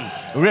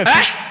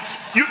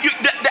 You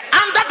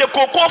under the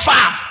cocoa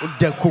farm.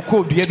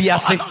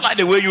 I don't like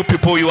the way you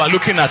people, you are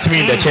looking at me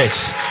in the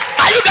church.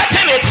 Are you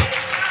getting it?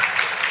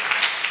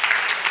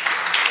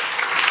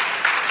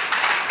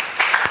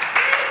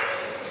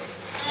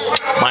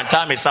 My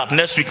time is up.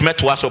 Next week,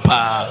 met was up.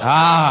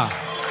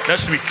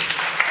 Next week.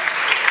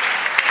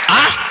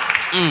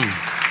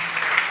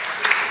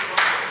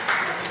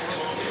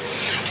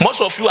 Most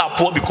of you are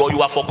poor because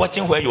you are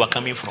forgetting where you are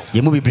coming from.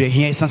 You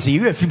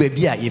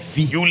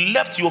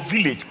left your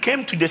village,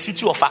 came to the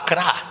city of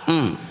Accra.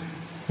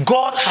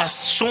 God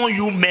has shown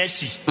you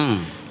mercy.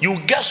 You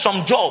get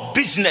some job,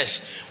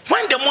 business.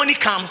 When the money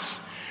comes,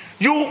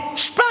 you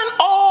spend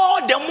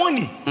all the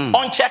money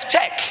on check.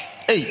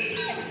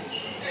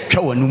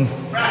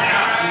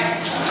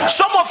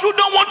 Some of you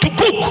don't want to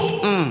cook.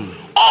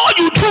 All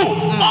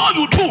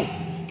you do,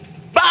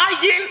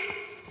 buying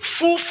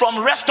food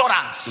from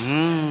restaurants.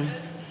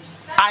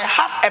 I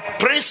have a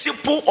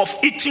principle of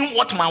eating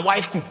what my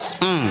wife cooks.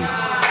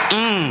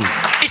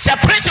 It's a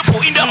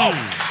principle in the home.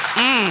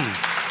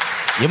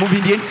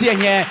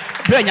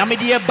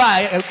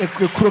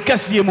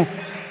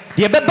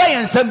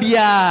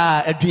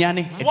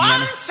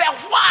 Once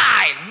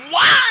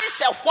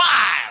a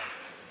while,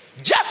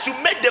 just to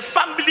make the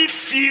family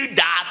feel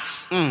that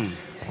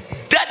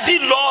Daddy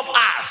love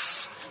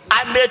us,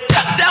 I may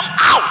take them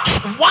out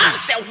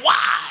once a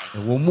while.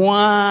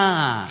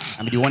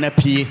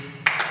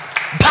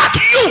 But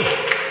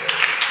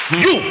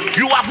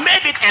you have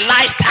made it a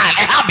lifestyle,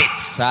 a habit.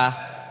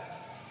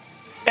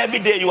 Every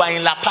day you are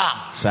in La Palm,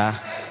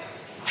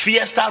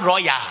 Fiesta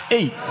Royal,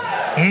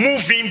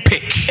 moving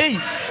pick.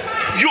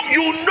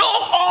 You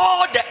know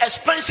all the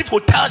expensive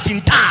hotels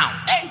in town,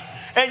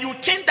 and you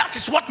think that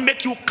is what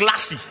makes you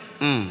classy.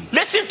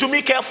 Listen to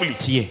me carefully.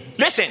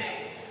 Listen.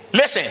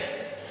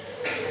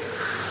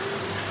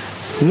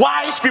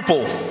 Wise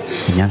people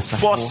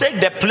forsake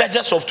the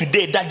pleasures of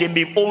today that they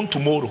may own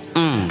tomorrow.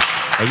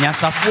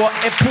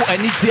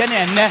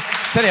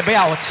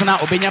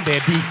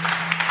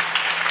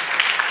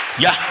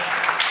 Yeah.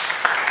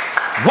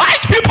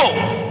 Wise people.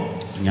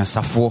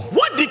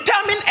 What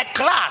determines a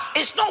class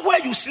is not where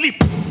you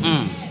sleep.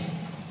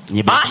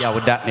 What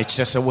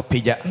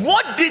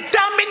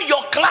determines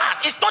your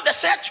class is not the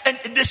shirt and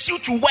the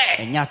suit you wear.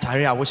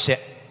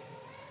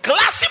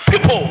 Classy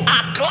people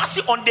are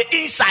classy on the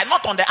inside,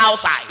 not on the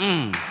outside.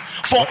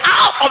 For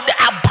out of the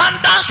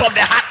abundance of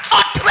the heart,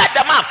 uttereth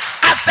the mouth.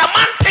 As a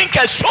man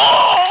thinketh, so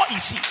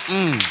is he.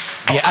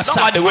 I don't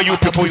like the way you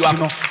people you are.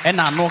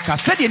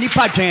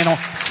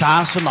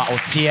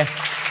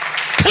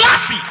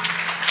 Classy.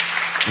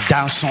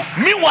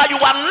 Meanwhile, you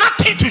are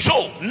nothing to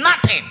show.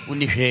 Nothing.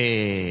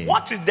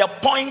 What is the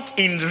point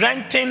in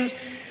renting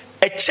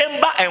A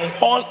chamber and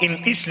hall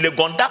in East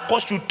Legon that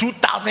costs you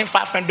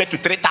 $2,500 to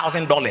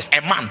 $3,000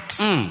 a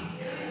month.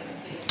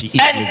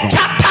 And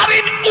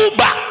chartering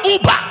Uber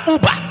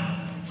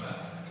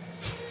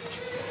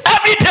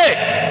every day.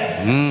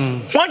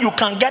 When you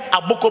can get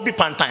a Bokobi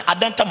Pantai,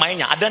 Adenta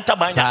Maina,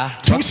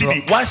 2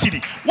 cedi, 1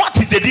 cedi. What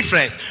is the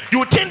difference?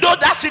 You think those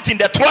that sit in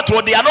the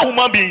throttle, they are not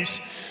human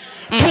beings?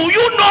 Do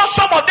you know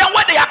some of them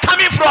where they are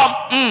coming from?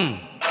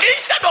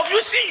 Instead of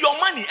using your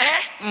money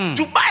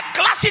to buy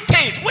classy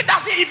things, what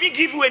doesn't even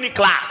give you any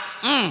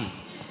class?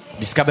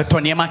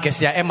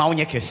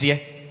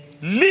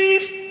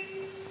 Live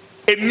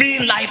a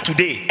mean life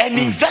today and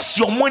invest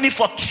your money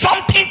for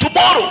something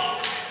tomorrow.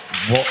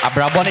 Buy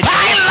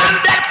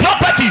landed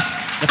properties,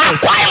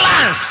 acquire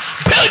lands,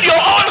 build your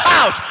own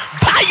house,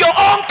 buy your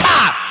own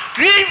car,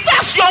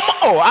 reinvest your money.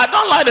 Oh, I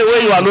don't like the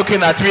way you are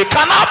looking at me.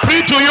 Can I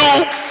preach to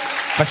you?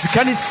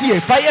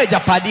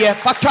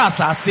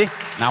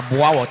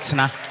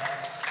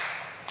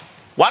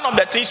 One of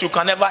the things you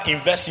can never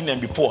invest in and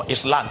be poor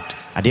is land.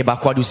 All the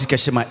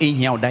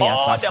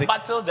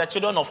battles the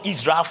children of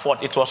Israel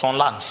fought, it was on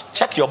lands.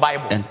 Check your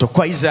Bible.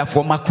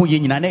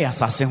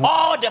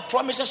 All the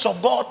promises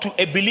of God to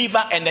a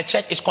believer and the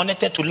church is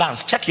connected to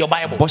lands. Check your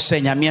Bible. All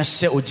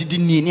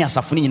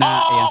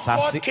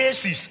court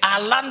cases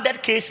are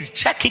landed cases.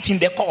 Check it in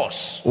the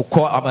course.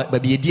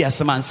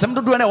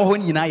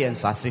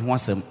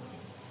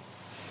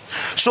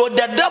 So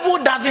the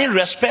devil doesn't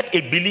respect a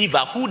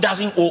believer who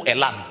doesn't owe a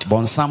land.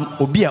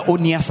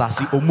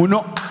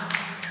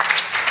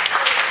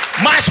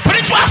 My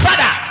spiritual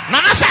father,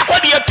 Nana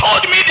Sakodi,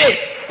 told me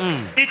this.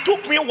 It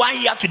took me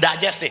 1 year to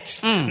digest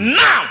it.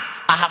 Now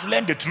I have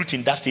learned the truth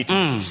in that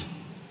statement.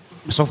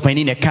 Living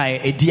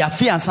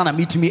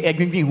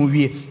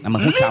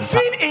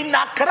in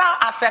Accra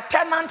as a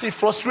tenant is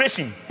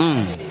frustration.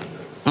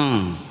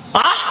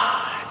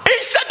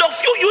 Instead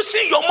of you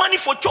using your money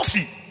for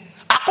trophy,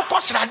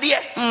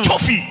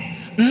 trophy.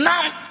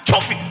 Now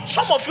trophy.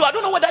 Some of you, I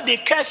don't know whether they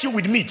curse you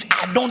with meat.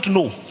 I don't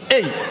know.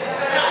 Hey.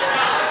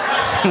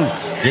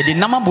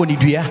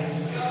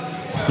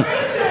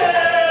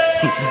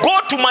 Go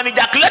to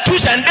manager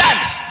Cletus and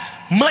dance.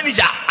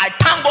 Manager, I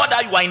thank God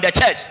that you are in the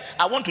church.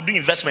 I want to do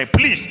investment.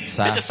 Please,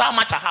 sir, this is how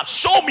much I have.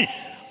 Show me.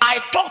 I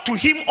talk to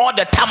him all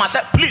the time. I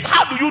said, please,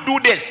 how do you do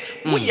this?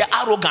 When you're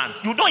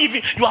arrogant, you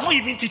are not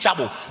even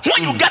teachable.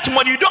 When you get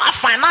money, you don't have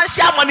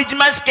financial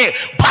management skill,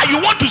 but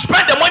you want to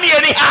spend the money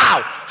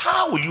anyhow.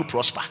 How will you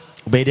prosper?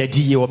 And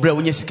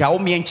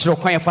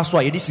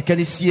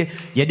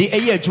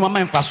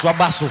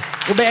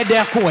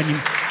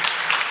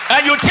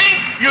you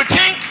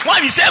think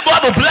when you say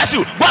God will bless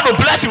you,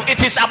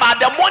 it is about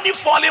the money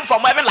falling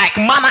from heaven like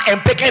manna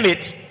and picking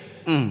it.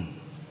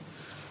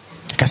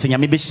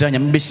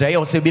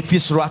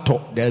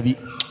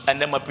 And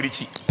then my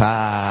preaching.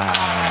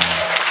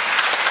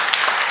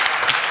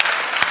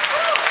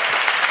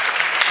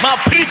 My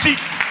preaching.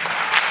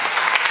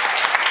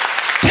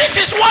 This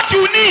is what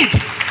you need.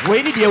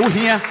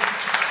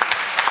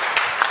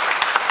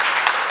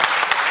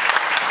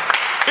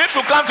 If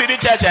you come to the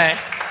church,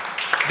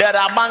 there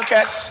are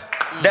bankers,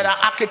 there are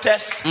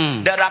architects,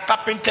 there are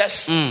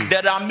carpenters,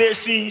 there are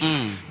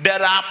masons,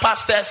 there are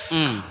pastors,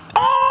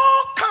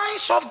 all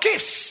kinds of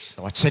gifts.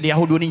 If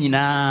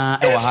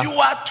you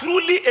are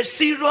truly a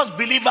serious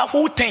believer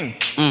who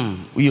think,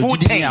 you will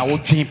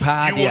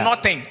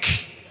not think.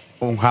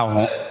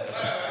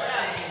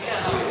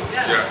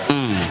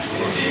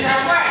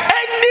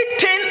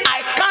 Anything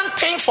I can't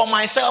think for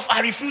myself,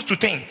 I refuse to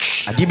think.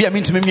 I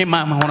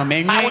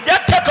will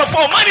just take a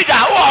phone, manager.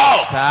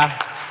 Whoa.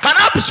 Can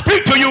I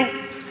speak to you?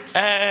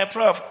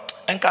 Prof,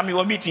 and come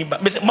your meeting,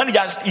 but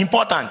manager is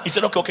important. He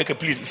said, okay,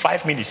 please,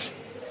 5 minutes.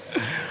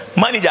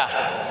 Manager,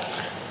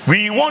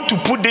 we want to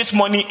put this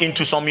money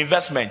into some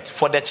investment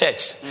for the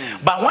church.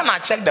 But when I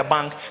check the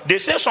bank, they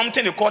say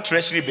something is called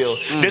treasury bill.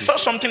 They say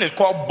something is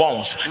called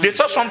bonds. They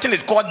say something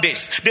is called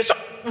this. They say,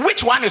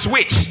 which one is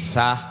which?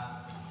 Sir.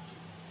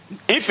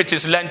 If it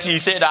is Lenti, he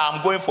said,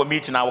 I'm going for a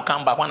meeting, I will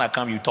come back. When I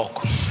come, you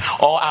talk.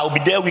 Or I'll be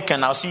there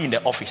weekend, I'll see you in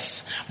the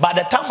office. By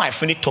the time I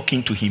finish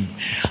talking to him,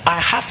 I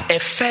have a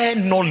fair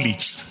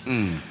knowledge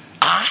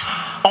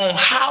on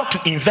how to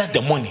invest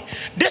the money.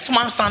 This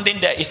man standing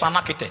there is an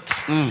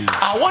architect.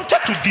 I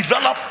wanted to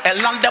develop a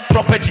landed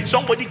property.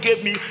 Somebody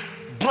gave me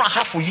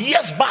half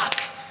years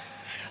back.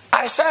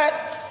 I said,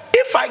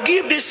 if I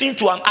give this thing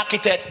to an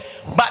architect,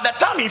 by the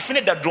time he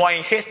finished the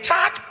drawing, his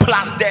charge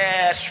plus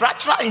the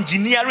structural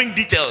engineering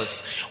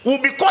details will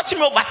be costing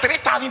me over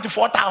 3,000 to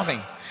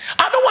 4,000.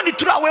 I don't want to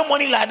throw away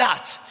money like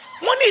that.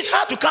 Money is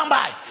hard to come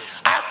by.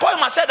 I called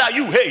him and said that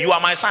you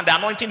are my son. The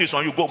anointing is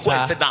on you. Go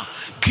and sit down.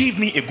 Give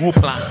me a good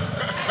plan.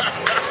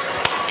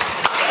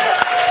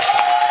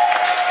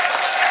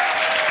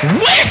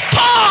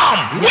 Wisdom.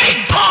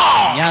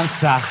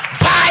 Yes,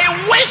 by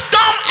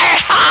wisdom a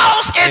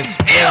house is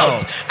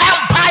built, and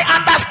by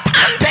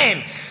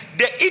understanding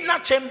the inner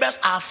chambers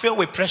are filled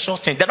with precious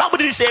things. The Bible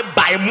didn't say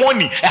by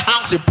money a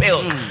house is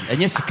built.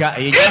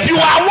 If you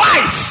are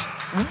wise,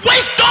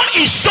 wisdom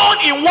is shown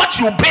in what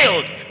you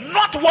build,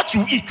 not what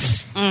you eat.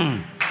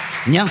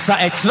 Nyansa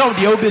ekyerɛw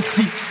de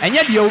obesi,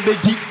 enye de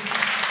obedi.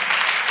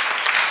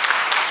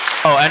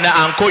 Oh, and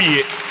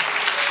ankoye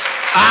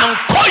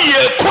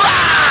kura.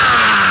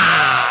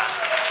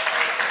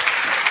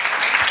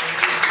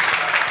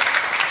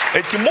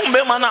 Eti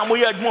mumbe mana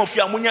amoye adwuma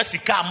ofia amunya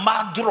sika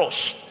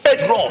madros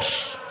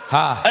dross.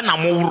 Ha. And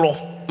amuro.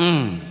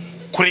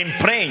 Cream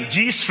praying,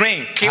 G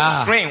string, K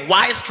string,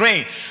 Y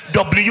string,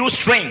 W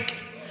string.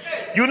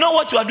 You know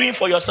what you are doing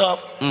for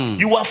yourself?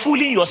 You are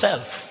fooling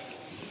yourself.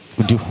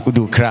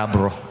 Udu crab,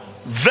 bro.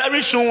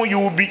 Very soon you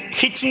will be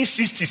hitting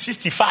 60,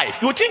 65.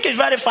 You think it's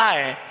very far.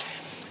 Eh?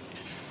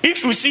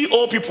 If you see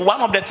old people,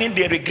 one of the things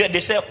they regret,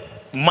 they say,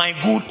 my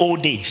good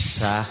old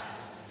days.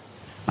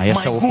 My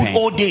good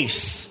old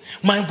days.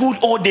 My good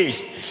old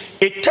days.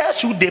 It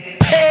tells you the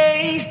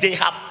pains they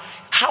have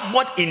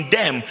harbored in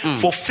them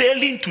for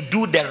failing to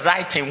do the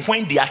right thing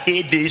when their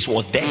heydays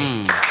was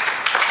there.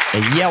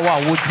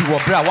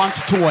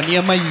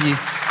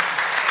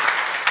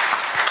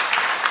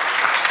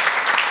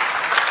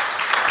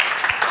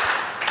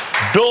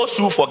 Those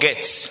who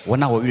forget,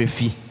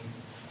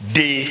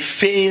 they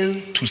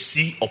fail to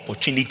see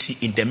opportunity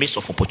in the midst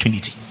of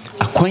opportunity.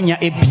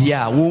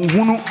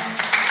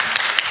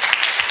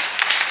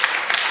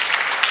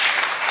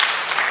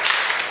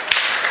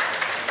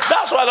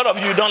 That's why a lot of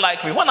you don't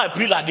like me. When I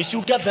pray like this,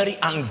 you get very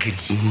angry.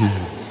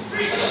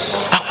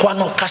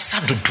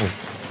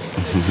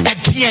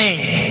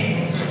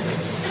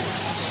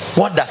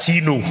 What does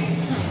he know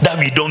that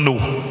we don't know?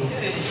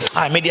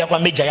 I made the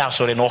major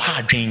sorry no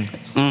hard dream.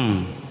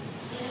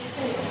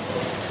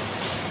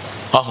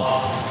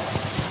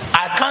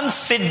 I can't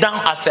sit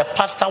down as a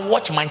pastor,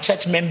 watch my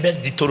church members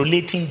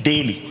deteriorating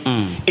daily.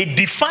 It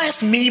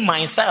defines me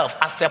myself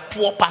as a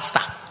poor pastor.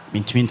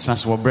 Because you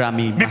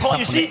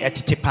see, a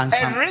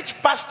rich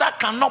pastor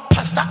cannot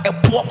pastor a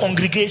poor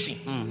congregation.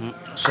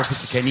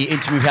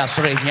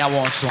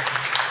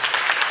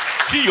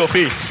 See your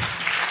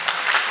face.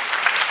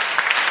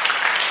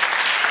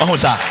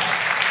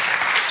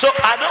 So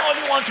I don't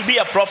only want to be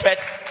a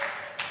prophet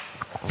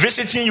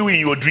visiting you in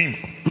your dream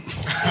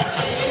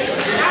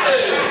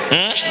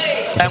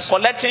and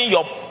collecting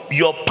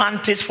your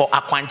panties for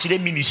Aquanchire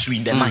ministry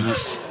in the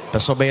night.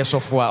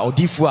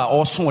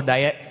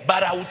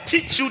 But I will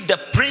teach you the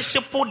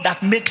principle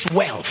that makes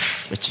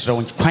wealth.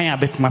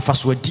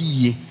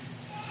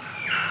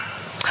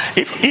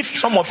 If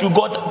some of you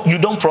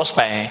don't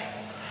prosper,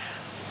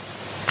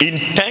 in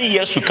 10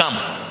 years to come,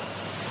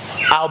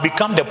 I'll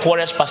become the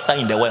poorest pastor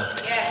in the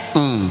world.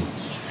 When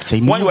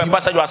you were a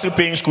pastor, you are still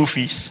paying school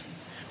fees,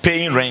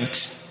 paying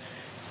rent,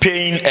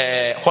 paying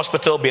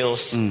hospital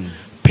bills,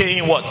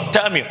 paying what?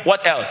 Tell me,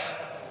 what else?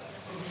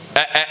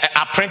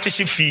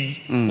 Apprenticeship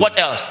fee. What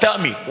else? Tell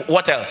me,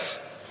 what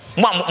else?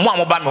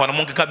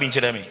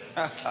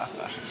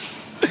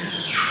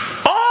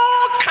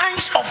 All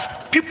kinds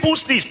of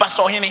people's needs,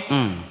 Pastor Henny.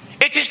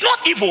 It is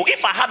not evil.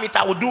 If I have it,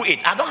 I will do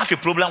it. I don't have a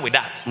problem with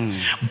that.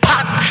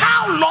 But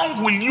how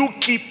long will you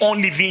keep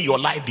on living your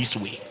life this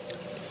way?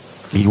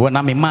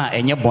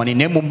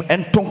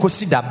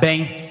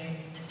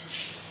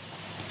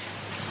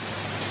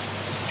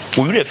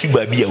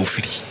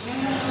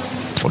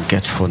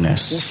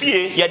 Forgetfulness.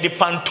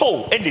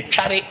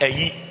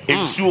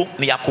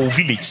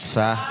 Village.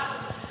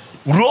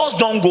 Roads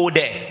don't go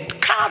there.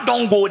 Car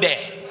don't go there.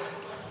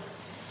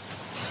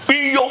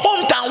 In your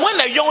hometown, when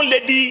a young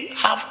lady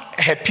have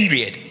her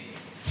period,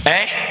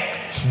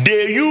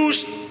 they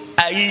use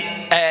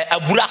a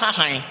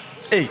buraha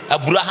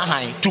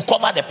to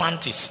cover the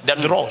panties, the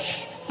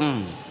drawers.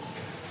 You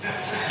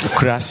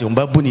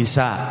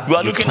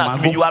are looking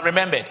at me. You are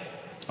remembered.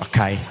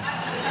 Okay.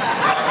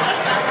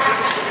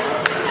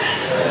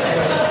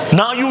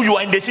 Now you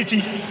are in the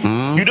city.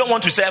 You don't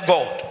want to serve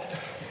God.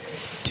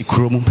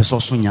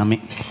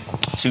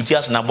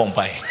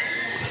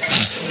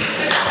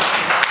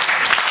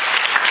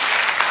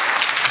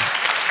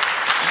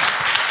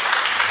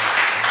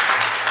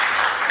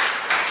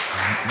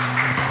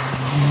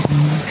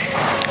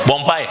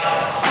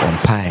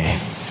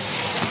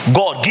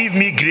 God, give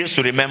me grace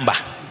to remember.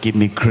 Give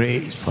me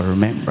grace for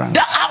remembrance.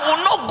 That I will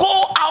not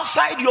go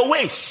outside your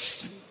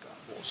ways.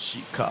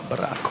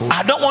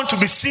 I don't want to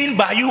be seen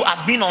by you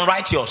as being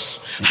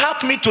unrighteous.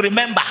 Help me to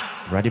remember.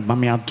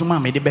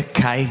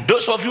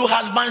 Those of you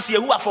husbands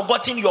here who have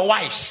forgotten your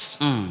wives,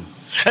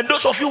 and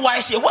those of you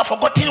wives here who have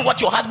forgotten what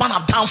your husband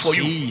have done for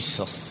you.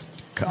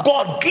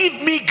 God,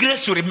 give me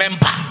grace to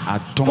remember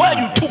where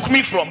you took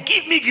me from.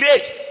 Give me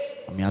grace.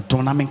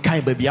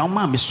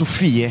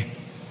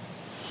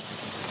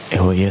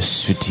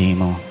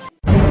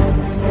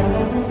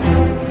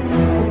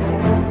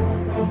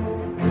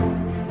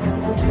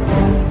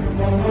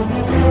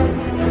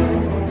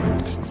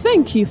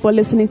 Thank you for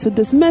listening to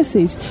this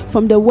message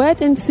from the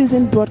Word in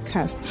Season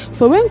broadcast.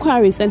 For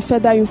inquiries and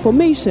further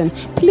information,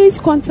 please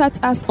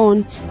contact us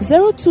on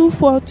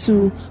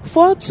 0242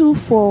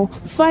 424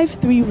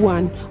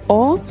 531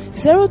 or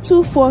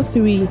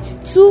 0243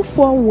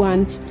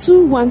 241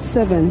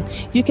 217.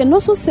 You can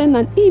also send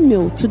an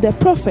email to the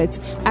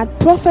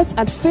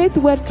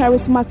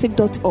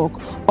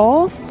prophet@faithwordcharismatic.org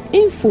or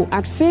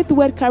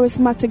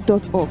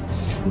info@faithwordcharismatic.org.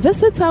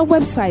 Visit our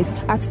website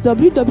at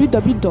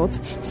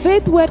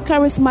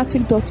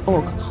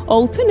www.faithwordcharismatic.org.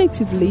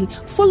 Alternatively,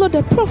 follow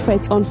the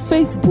prophet on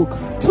Facebook,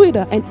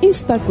 Twitter, and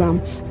Instagram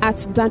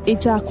at Dan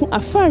Ejaku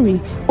Afari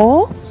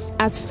or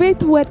at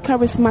Faith Word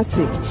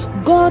Charismatic.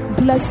 God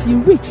bless you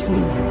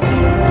richly.